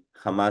 from the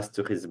Hamas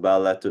to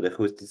Hezbollah to the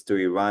Houthis to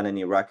Iran and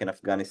Iraq and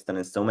Afghanistan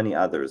and so many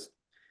others,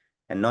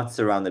 and not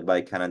surrounded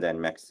by Canada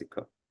and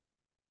Mexico.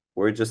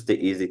 We're just the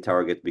easy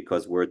target,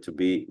 because we're to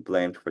be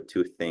blamed for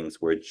two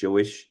things. We're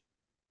Jewish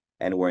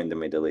and we're in the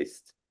Middle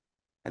East.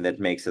 And that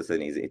makes us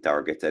an easy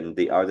target. And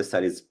the other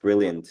side is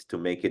brilliant to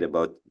make it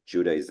about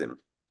Judaism,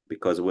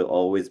 because we'll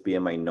always be a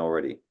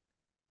minority.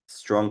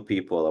 Strong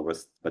people,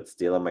 but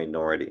still a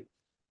minority.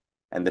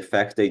 And the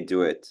fact they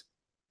do it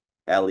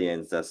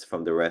alienates us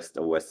from the rest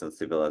of Western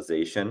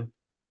civilization.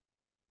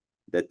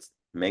 That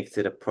makes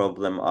it a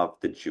problem of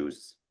the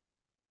Jews.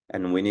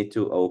 And we need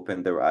to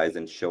open their eyes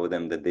and show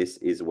them that this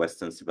is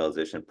Western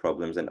civilization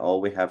problems. And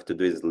all we have to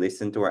do is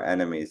listen to our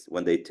enemies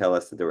when they tell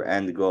us that their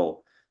end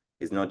goal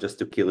is not just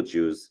to kill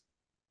Jews,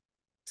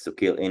 it's to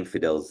kill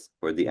infidels,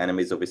 or the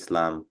enemies of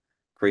Islam,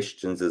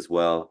 Christians as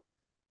well,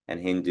 and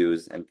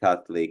Hindus and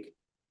Catholic,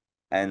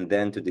 and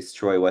then to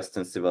destroy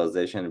Western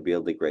civilization and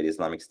build the great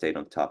Islamic State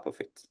on top of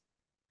it.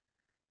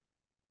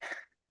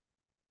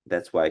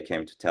 That's why I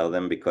came to tell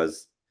them,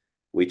 because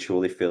we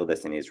truly feel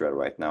this in Israel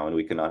right now, and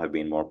we cannot have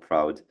been more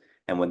proud.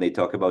 And when they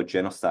talk about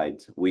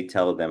genocide, we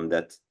tell them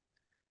that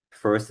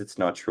first, it's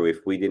not true. If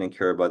we didn't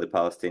care about the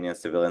Palestinian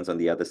civilians on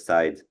the other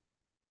side,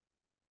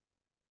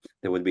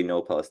 there would be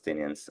no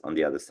Palestinians on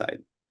the other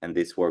side. And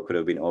this war could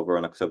have been over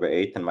on October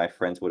 8th, and my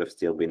friends would have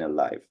still been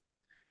alive.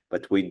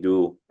 But we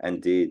do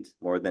and did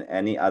more than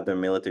any other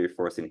military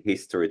force in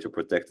history to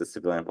protect the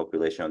civilian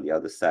population on the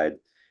other side.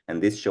 And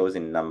this shows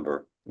in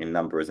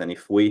numbers. And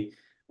if we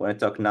want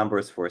to talk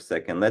numbers for a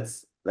second,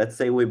 let's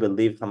say we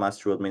believe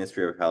Hamas ruled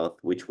Ministry of Health,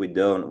 which we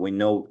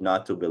know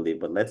not to believe,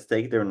 but let's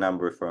take their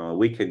number from a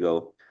week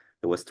ago.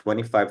 There was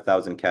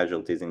 25,000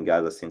 casualties in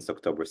Gaza since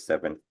October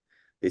 7th.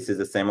 This is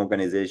the same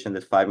organization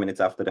that 5 minutes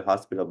after the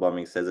hospital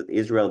bombing says that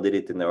Israel did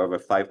it and there are over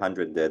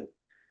 500 dead.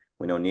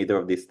 We know neither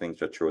of these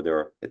things are true.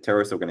 They're a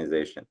terrorist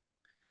organization.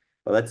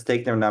 But let's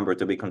take their number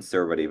to be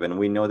conservative. And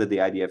we know that the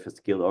IDF has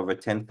killed over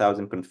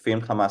 10,000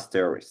 confirmed Hamas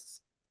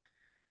terrorists.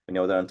 We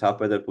know that on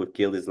top of that, we've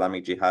killed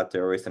Islamic Jihad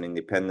terrorists and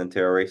independent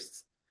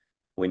terrorists.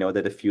 We know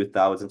that a few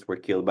thousands were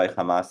killed by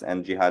Hamas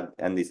and Jihad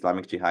and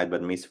Islamic Jihad,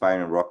 but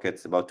misfiring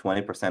rockets. About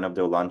 20% of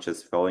their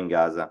launches fell in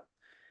Gaza.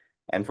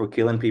 And for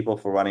killing people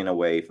for running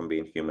away from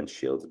being human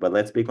shields. But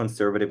let's be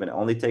conservative and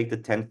only take the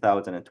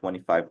 10,000 and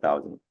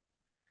 25,000.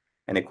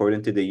 And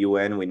according to the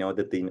UN, we know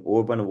that in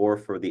urban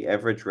warfare, the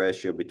average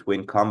ratio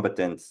between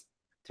combatants,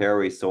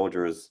 terrorists,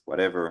 soldiers,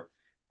 whatever,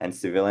 and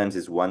civilians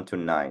is 1 to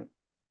 9.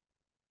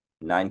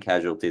 9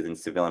 casualties in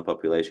civilian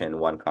population and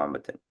 1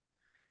 combatant.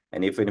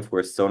 And even if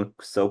we're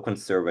so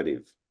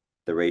conservative,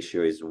 the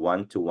ratio is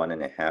 1 to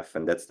 1.5,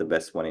 and that's the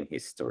best one in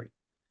history.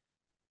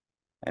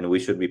 And we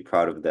should be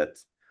proud of that.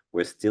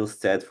 We're still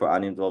sad for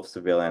uninvolved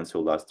civilians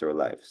who lost their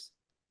lives.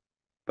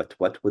 But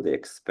what would they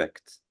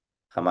expect?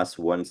 Hamas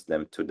wants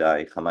them to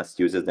die. Hamas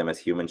uses them as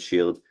human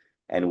shield,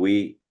 and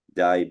we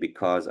die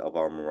because of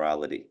our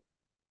morality.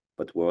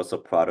 But we're also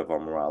proud of our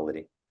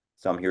morality.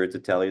 So I'm here to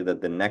tell you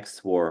that the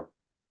next war,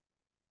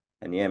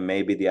 and yeah,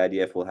 maybe the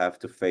IDF will have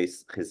to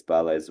face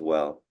Hezbollah as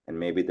well, and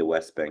maybe the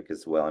West Bank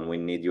as well. And we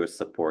need your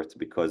support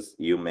because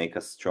you make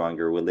us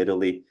stronger. We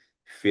literally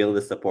feel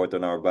the support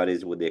on our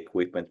bodies with the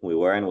equipment we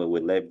wear, and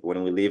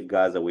when we leave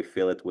Gaza, we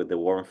feel it with the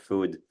warm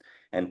food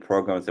and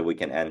programs that we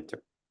can enter.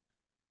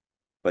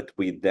 But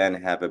we then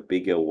have a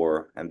bigger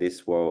war, and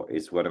this war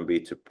is going to be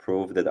to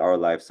prove that our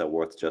lives are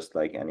worth just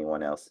like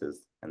anyone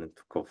else's, and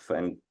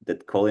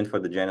that calling for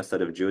the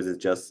genocide of Jews is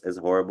just as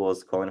horrible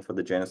as calling for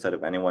the genocide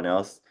of anyone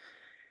else,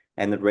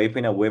 and that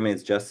raping a woman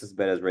is just as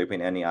bad as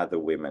raping any other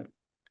women.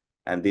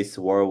 And this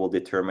war will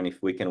determine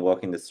if we can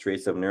walk in the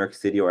streets of New York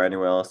City or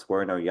anywhere else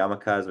wearing our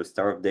yarmulkes or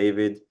Star of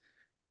David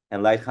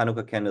and light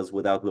Hanukkah candles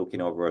without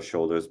looking over our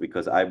shoulders,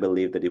 because I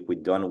believe that if we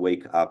don't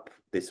wake up,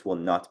 this will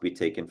not be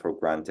taken for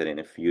granted in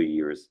a few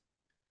years.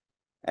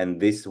 And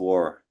this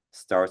war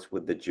starts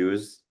with the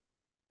Jews,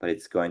 but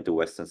it's going to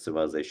Western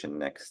civilization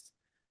next.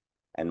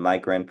 And my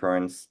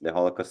grandparents, the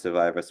Holocaust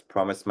survivors,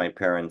 promised my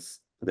parents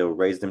they'll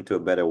raise them to a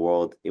better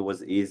world. It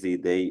was easy.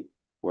 They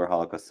were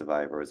Holocaust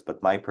survivors,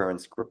 but my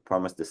parents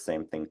promised the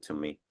same thing to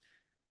me.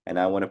 And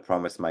I want to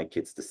promise my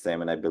kids the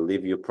same, and I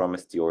believe you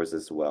promised yours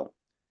as well.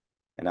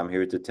 And I'm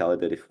here to tell you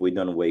that if we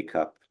don't wake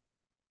up,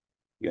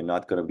 you're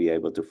not going to be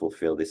able to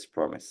fulfill this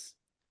promise.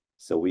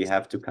 So we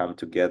have to come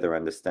together,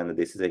 understand that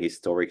this is a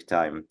historic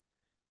time,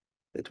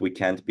 that we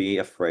can't be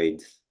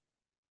afraid.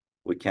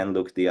 We can't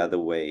look the other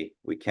way.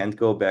 We can't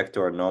go back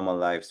to our normal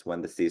lives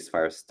when the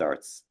ceasefire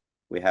starts.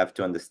 We have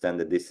to understand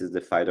that this is the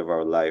fight of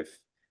our life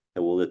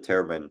that will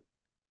determine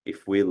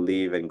if we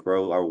live and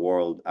grow our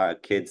world, our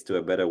kids to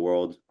a better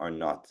world or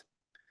not.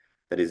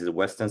 That is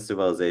Western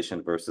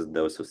civilization versus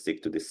those who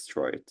seek to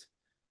destroy it.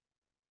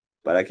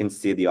 But I can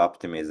see the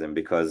optimism,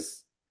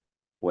 because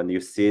when you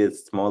see a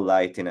small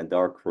light in a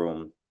dark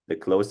room, the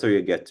closer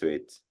you get to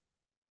it,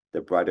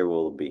 the brighter it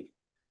will be.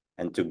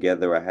 And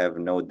together, I have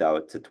no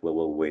doubt that we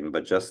will win.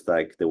 But just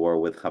like the war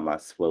with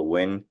Hamas will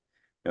win,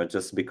 not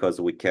just because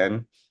we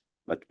can,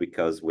 but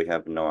because we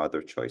have no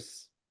other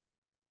choice.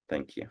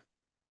 Thank you.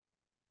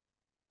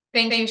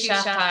 Thank you,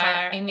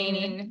 Shahar. I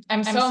mean,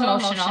 I'm so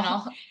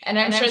emotional, and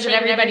I'm sure that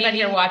everybody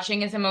here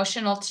watching is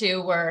emotional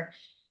too.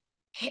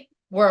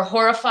 We're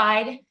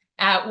horrified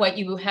at what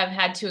you have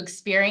had to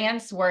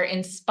experience. We're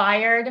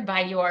inspired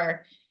by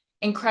your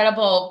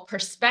incredible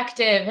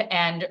perspective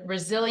and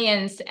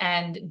resilience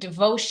and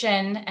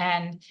devotion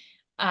and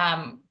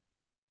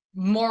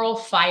moral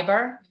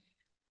fiber.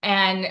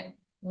 And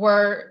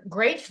we're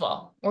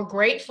grateful. We're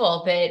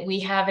grateful that we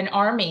have an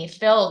army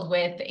filled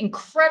with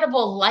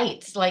incredible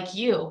lights like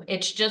you.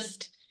 It's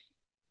just,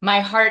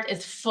 my heart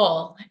is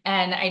full.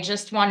 And I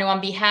just want to,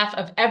 on behalf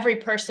of every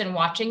person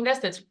watching this,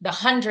 that's the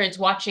hundreds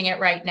watching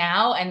it right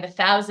now, and the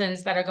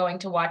thousands that are going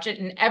to watch it,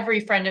 and every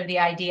friend of the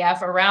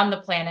IDF around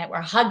the planet, we're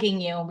hugging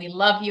you, and we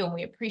love you, and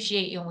we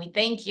appreciate you, and we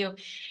thank you.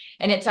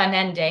 And it's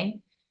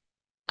unending.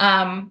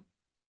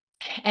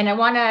 And I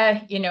want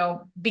to,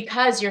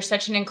 because you're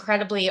such an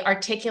incredibly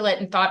articulate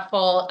and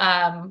thoughtful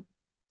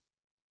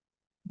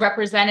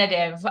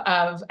representative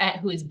of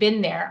who's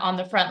been there on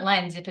the front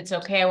lines, if it's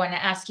okay, I want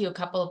to ask you a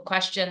couple of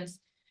questions.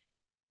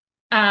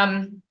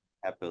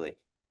 Happily.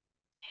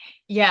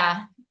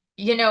 Yeah.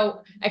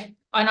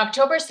 On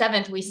October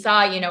 7th, we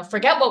saw,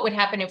 forget what would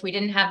happen if we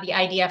didn't have the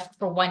IDF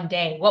for one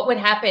day. What would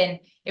happen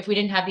if we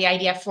didn't have the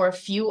IDF for a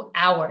few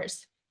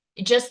hours?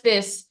 Just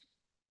this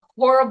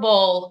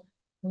horrible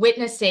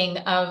witnessing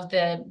of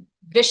the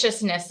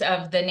viciousness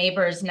of the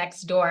neighbors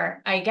next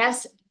door. I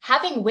guess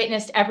having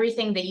witnessed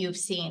everything that you've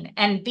seen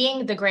and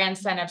being the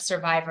grandson of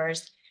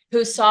survivors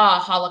who saw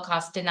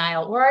Holocaust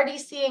denial, we're already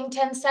seeing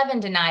 10/7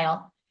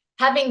 denial.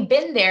 Having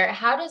been there,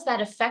 how does that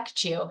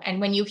affect you?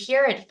 And when you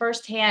hear it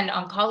firsthand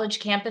on college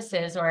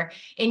campuses or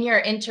in your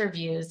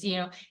interviews,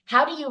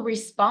 how do you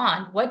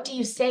respond? What do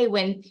you say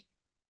when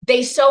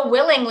they so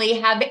willingly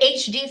have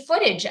HD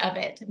footage of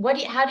it?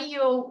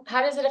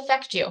 How does it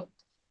affect you?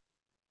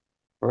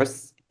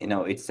 First,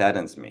 it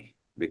saddens me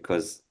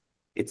because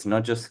it's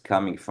not just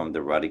coming from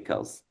the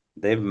radicals.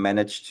 They've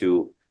managed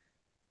to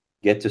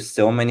get to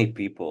so many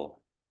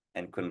people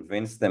and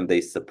convince them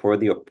they support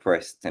the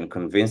oppressed, and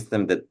convince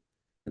them that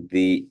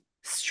the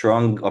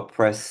strong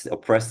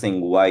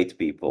oppressing white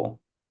people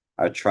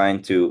are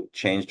trying to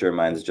change their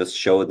minds, just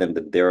show them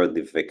that they're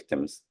the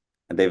victims.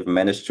 And they've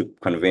managed to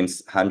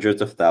convince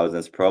hundreds of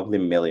thousands, probably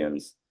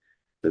millions,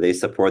 that they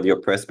support the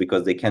oppressed,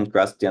 because they can't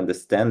grasp the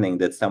understanding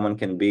that someone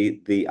can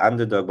be the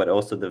underdog, but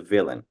also the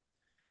villain.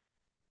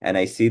 And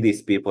I see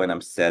these people and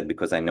I'm sad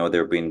because I know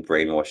they're being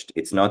brainwashed.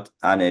 It's not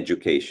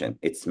uneducation,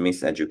 it's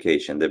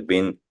miseducation. They've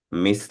been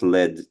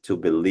misled to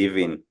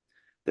believing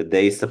that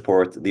they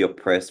support the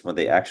oppressed when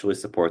they actually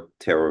support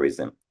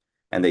terrorism.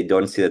 and they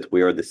don't see that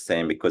we are the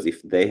same, because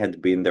if they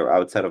had been there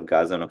outside of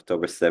Gaza on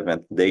October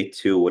 7th, they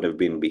too would have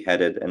been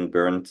beheaded and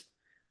burned.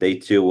 They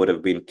too would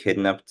have been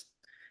kidnapped.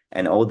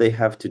 And all they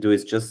have to do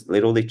is just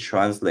literally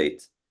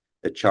translate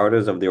the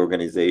charters of the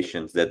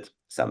organizations that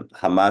some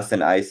Hamas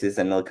and ISIS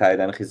and Al-Qaeda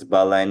and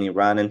Hezbollah and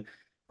Iran and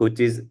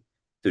Houthis,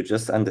 to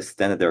just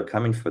understand that they're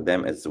coming for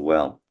them as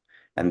well.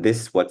 And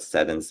this is what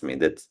saddens me,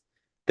 that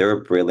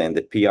they're brilliant.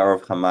 The PR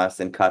of Hamas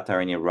and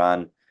Qatar and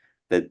Iran,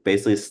 that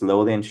basically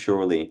slowly and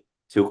surely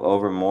took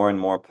over more and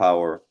more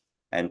power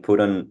and put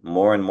on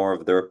more and more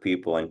of their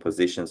people in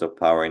positions of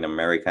power in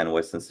America and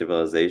Western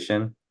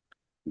civilization.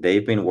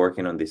 They've been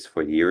working on this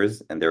for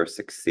years and they're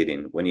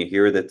succeeding. When you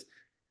hear that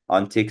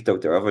on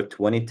TikTok, there are over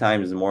 20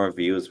 times more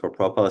views for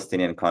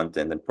pro-Palestinian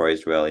content than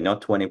pro-Israeli,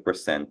 not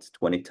 20%,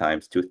 20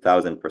 times,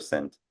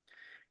 2,000%.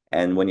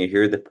 And when you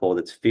hear the poll,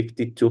 that's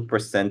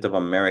 52% of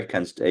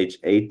Americans aged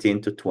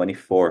 18 to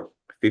 24,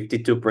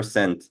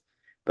 52%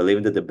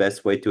 believe that the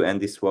best way to end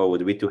this war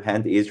would be to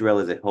hand Israel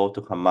as a whole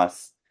to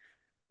Hamas.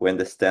 We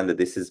understand that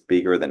this is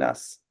bigger than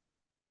us.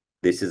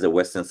 This is a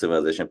Western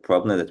civilization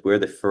problem that we're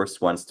the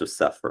first ones to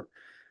suffer.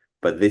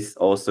 But this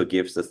also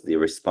gives us the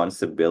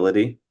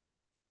responsibility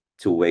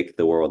to wake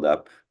the world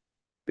up.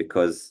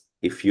 Because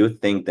if you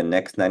think the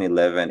next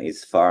 9/11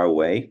 is far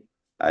away,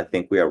 I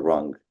think we are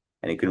wrong.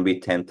 And it can be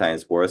 10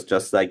 times worse.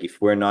 Just like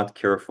if we're not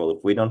careful,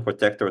 if we don't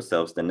protect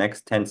ourselves, the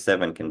next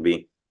 10/7 can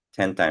be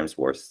 10 times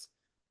worse.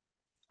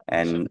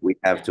 And we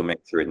have to make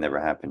sure it never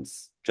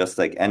happens, just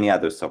like any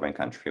other sovereign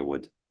country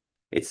would.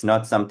 It's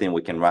not something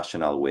we can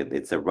rational with.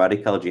 It's a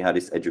radical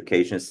jihadist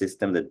education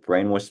system that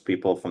brainwashes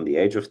people from the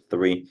age of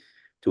 3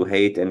 to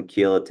hate and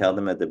kill, tell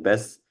them that the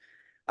best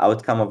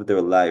outcome of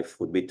their life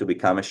would be to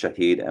become a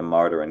shaheed, a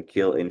martyr, and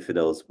kill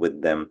infidels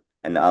with them.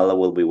 And Allah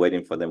will be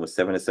waiting for them with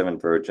 77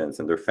 virgins,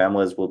 and their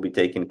families will be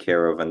taken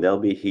care of, and they'll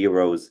be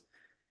heroes.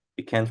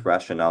 You can't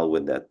rational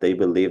with that. They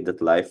believe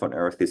that life on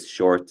earth is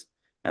short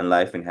and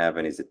life in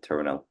heaven is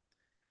eternal.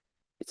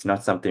 It's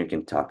not something you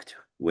can talk to.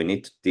 We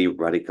need to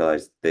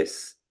de-radicalize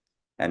this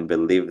and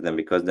believe them,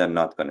 because they're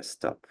not going to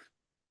stop.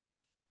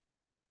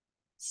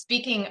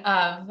 Speaking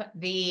of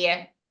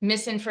the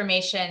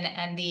misinformation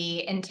and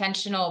the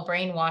intentional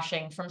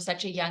brainwashing from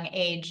such a young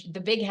age, the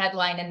big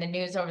headline in the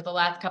news over the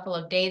last couple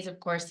of days, of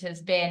course,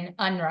 has been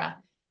UNRWA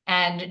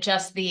and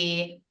just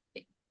the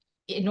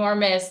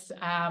enormous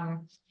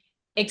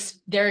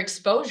their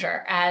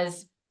exposure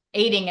as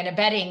aiding and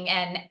abetting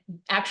and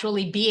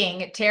actually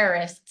being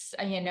terrorists.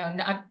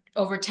 Not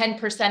over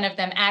 10% of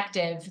them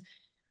active.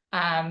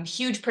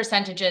 Huge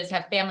percentages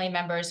have family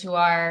members who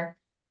are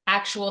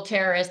actual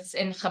terrorists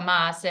in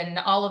Hamas, and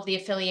all of the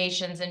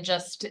affiliations, and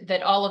just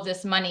that all of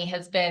this money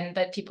has been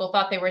that people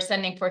thought they were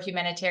sending for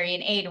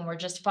humanitarian aid, and we're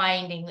just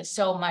finding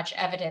so much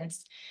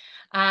evidence.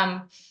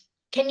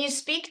 Can you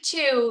speak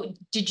to,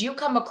 did you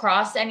come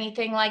across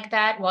anything like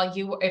that while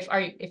you,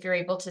 if you're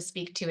able to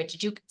speak to it,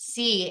 did you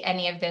see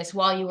any of this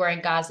while you were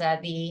in Gaza,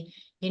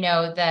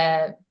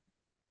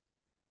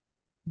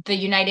 the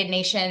United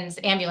Nations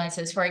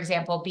ambulances, for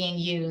example, being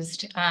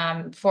used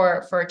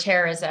for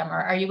terrorism? Or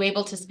are you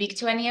able to speak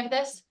to any of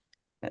this?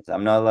 Yes,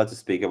 I'm not allowed to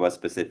speak about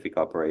specific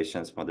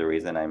operations for the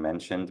reason I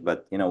mentioned,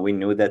 but we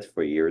knew that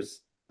for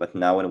years. But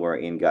now when we're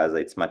in Gaza,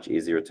 it's much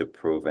easier to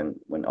prove. And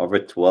when over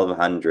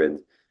 1,200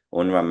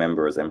 UNRWA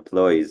members,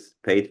 employees,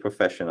 paid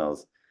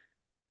professionals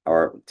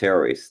are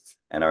terrorists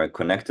and are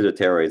connected to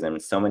terrorism,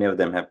 so many of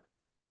them have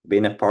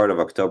been a part of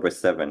October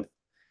 7th,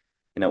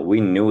 we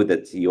knew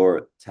that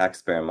your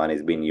taxpayer money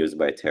is being used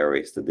by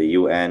terrorists. The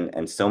UN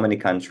and so many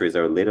countries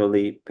are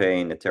literally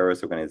paying a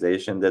terrorist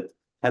organization that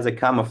has a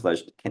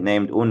camouflage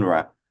named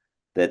UNRWA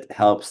that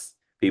helps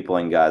people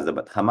in Gaza,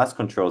 but Hamas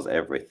controls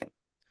everything.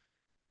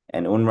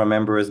 And UNRWA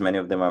members, many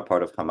of them are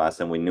part of Hamas,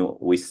 and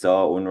we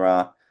saw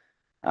UNRWA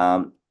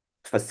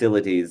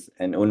facilities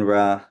and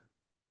UNRWA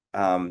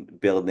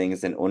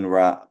buildings and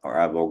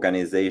UNRWA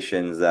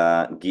organizations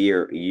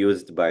gear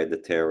used by the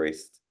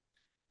terrorists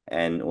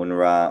and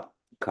UNRWA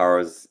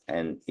cars,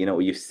 and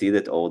you see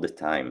that all the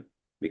time,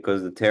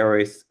 because the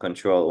terrorists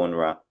control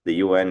UNRWA. The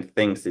UN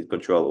thinks it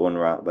controls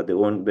UNRWA, but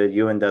the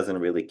UN doesn't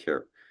really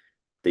care.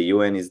 The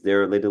UN is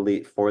there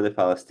literally for the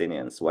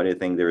Palestinians. Why do you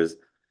think there is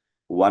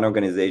one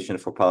organization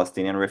for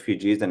Palestinian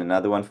refugees and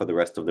another one for the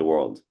rest of the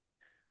world?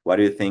 Why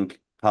do you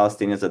think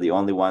Palestinians are the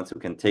only ones who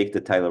can take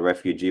the title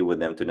refugee with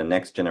them to the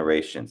next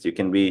generations? You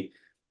can be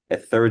a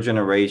third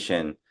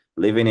generation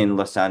living in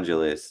Los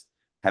Angeles,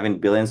 having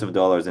billions of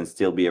dollars, and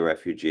still be a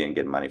refugee and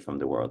get money from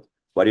the world.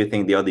 Why do you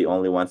think they are the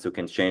only ones who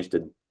can change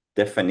the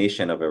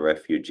definition of a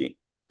refugee?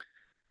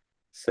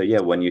 So yeah,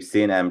 when you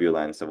see an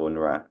ambulance of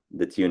UNRWA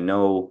that you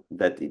know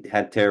that it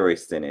had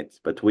terrorists in it,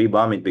 but we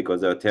bomb it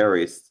because they're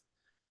terrorists,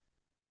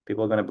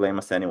 people are going to blame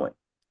us anyway.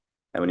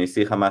 And when you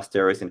see Hamas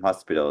terrorists in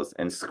hospitals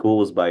and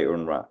schools by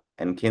UNRWA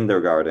and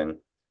kindergarten,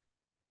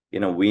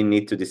 we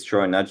need to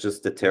destroy not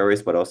just the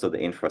terrorists, but also the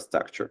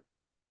infrastructure.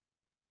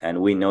 And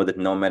we know that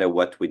no matter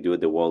what we do,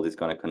 the world is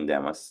going to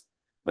condemn us.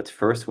 But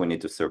first, we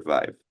need to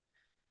survive.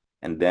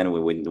 And then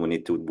we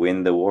need to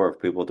win the war of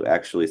people to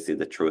actually see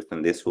the truth.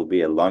 And this will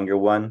be a longer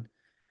one.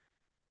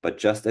 but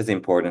just as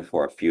important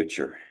for our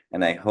future.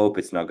 And I hope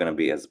it's not going to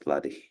be as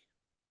bloody.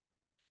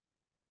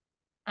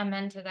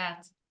 Amen to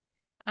that.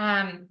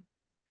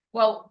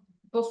 Well,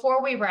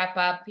 before we wrap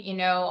up,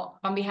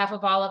 on behalf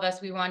of all of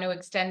us, we want to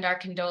extend our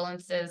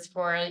condolences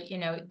for,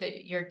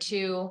 your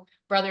two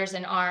brothers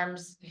in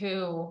arms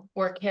who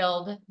were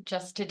killed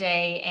just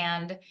today,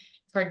 and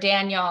for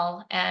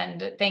Daniel.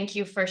 And thank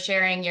you for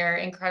sharing your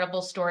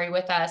incredible story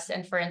with us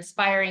and for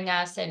inspiring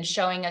us and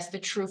showing us the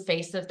true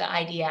face of the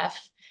IDF,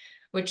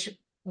 which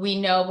we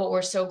know, but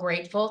we're so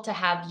grateful to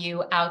have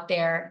you out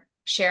there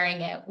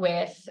sharing it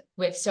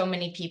with so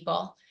many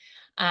people.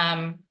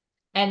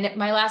 And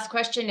my last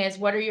question is,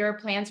 what are your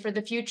plans for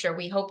the future?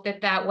 We hope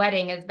that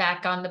wedding is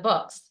back on the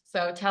books.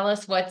 So tell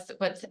us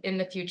what's in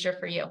the future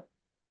for you.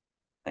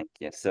 Thank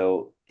you.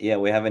 So yeah,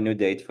 we have a new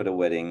date for the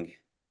wedding.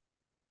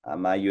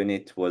 My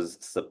unit was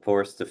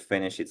supposed to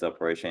finish its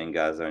operation in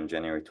Gaza on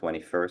January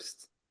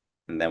 21st.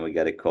 And then we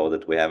got a call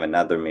that we have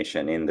another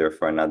mission in there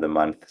for another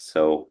month.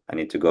 So I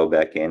need to go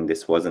back in.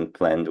 This wasn't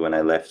planned when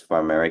I left for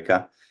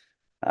America.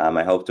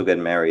 I hope to get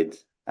married.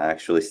 I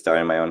actually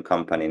started my own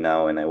company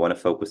now, and I want to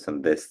focus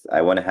on this.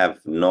 I want to have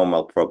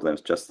normal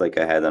problems, just like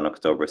I had on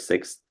October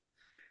 6th.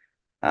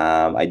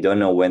 I don't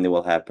know when it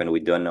will happen. We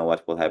don't know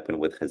what will happen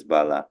with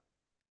Hezbollah.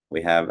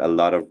 We have a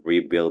lot of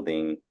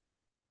rebuilding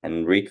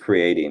and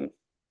recreating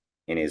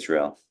in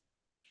Israel.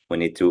 We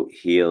need to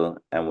heal,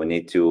 and we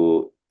need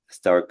to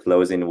start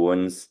closing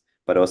wounds,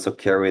 but also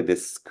carry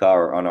this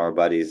scar on our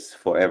bodies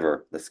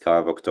forever, the scar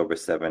of October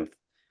 7th,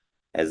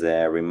 as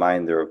a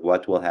reminder of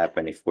what will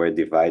happen if we're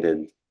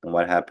divided, and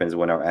what happens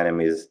when our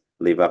enemies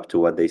live up to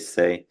what they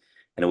say.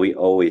 And we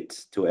owe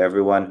it to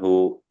everyone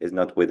who is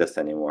not with us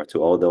anymore, to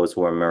all those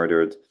who were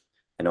murdered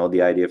and all the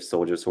IDF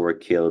soldiers who were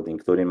killed,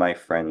 including my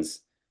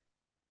friends,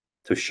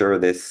 to share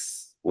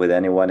this with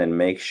anyone and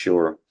make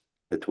sure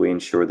that we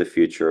ensure the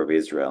future of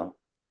Israel,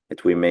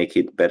 that we make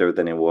it better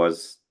than it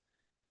was,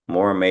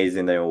 more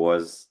amazing than it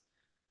was,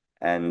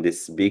 and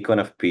this beacon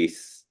of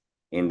peace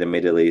in the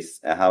Middle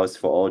East, a house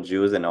for all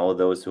Jews and all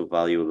those who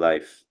value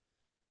life.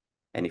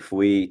 And if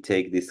we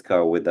take this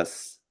car with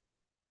us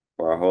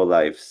for our whole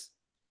lives,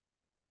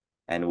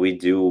 and we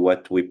do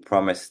what we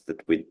promised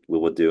that we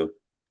will do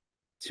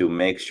to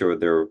make sure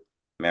their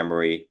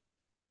memory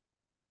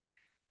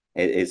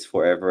is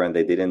forever and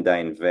they didn't die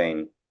in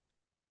vain,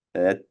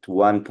 that's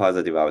one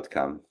positive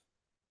outcome.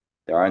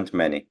 There aren't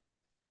many.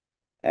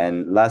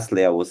 And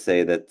lastly, I will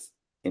say that,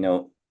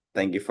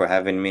 thank you for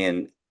having me,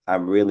 and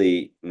I'm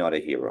really not a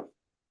hero.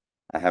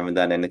 I haven't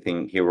done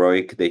anything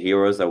heroic. The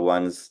heroes are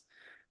ones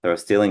that are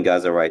still in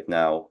Gaza right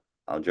now.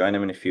 I'll join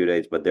them in a few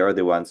days, but they're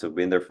the ones who've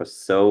been there for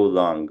so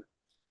long.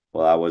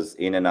 While I was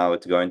in and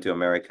out, going to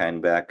America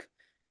and back.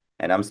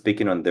 And I'm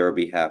speaking on their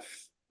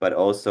behalf, but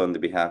also on the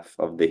behalf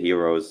of the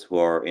heroes who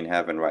are in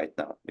heaven right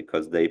now,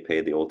 because they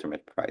pay the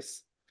ultimate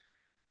price.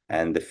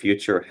 And the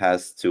future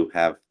has to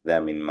have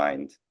them in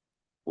mind.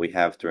 We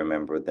have to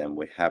remember them.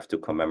 We have to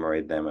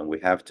commemorate them, and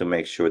we have to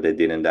make sure they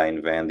didn't die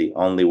in vain. The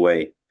only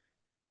way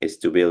is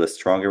to build a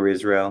stronger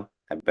Israel,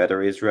 a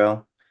better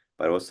Israel,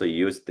 but also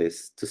use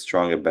this to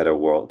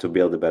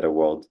build a better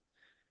world.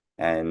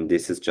 And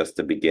this is just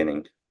the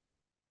beginning.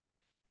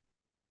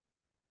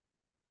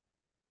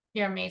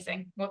 You're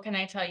amazing. What can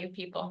I tell you,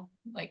 people?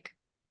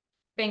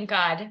 Thank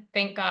God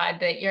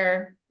that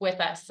you're with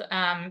us.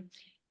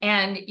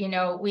 And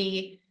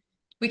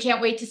we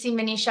can't wait to see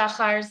many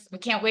Shachars. We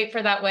can't wait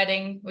for that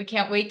wedding. We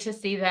can't wait to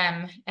see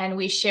them. And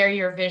we share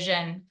your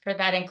vision for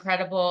that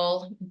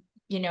incredible,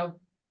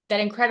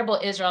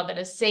 Israel that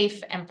is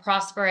safe and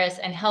prosperous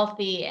and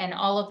healthy, and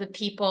all of the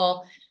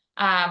people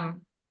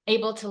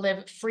able to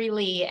live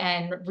freely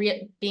and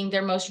being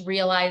their most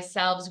realized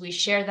selves. We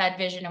share that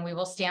vision, and we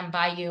will stand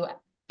by you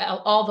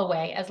all the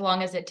way, as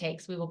long as it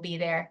takes. We will be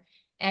there.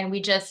 And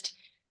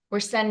we're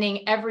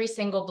sending every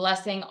single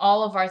blessing,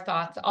 all of our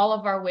thoughts, all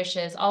of our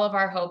wishes, all of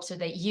our hopes, so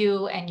that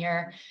you and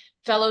your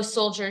fellow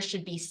soldiers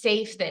should be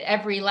safe, that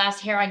every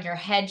last hair on your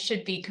head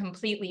should be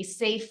completely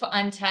safe,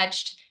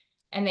 untouched,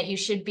 and that you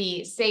should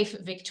be safe,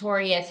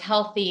 victorious,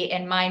 healthy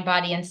in mind,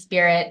 body, and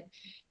spirit.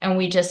 And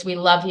we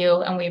love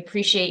you, and we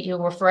appreciate you.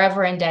 We're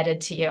forever indebted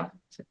to you.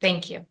 So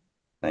thank you.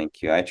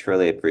 Thank you. I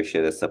truly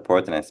appreciate the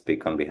support, and I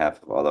speak on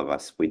behalf of all of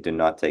us. We do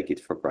not take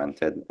it for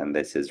granted, and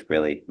this is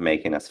really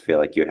making us feel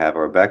like you have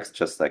our backs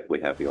just like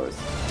we have yours.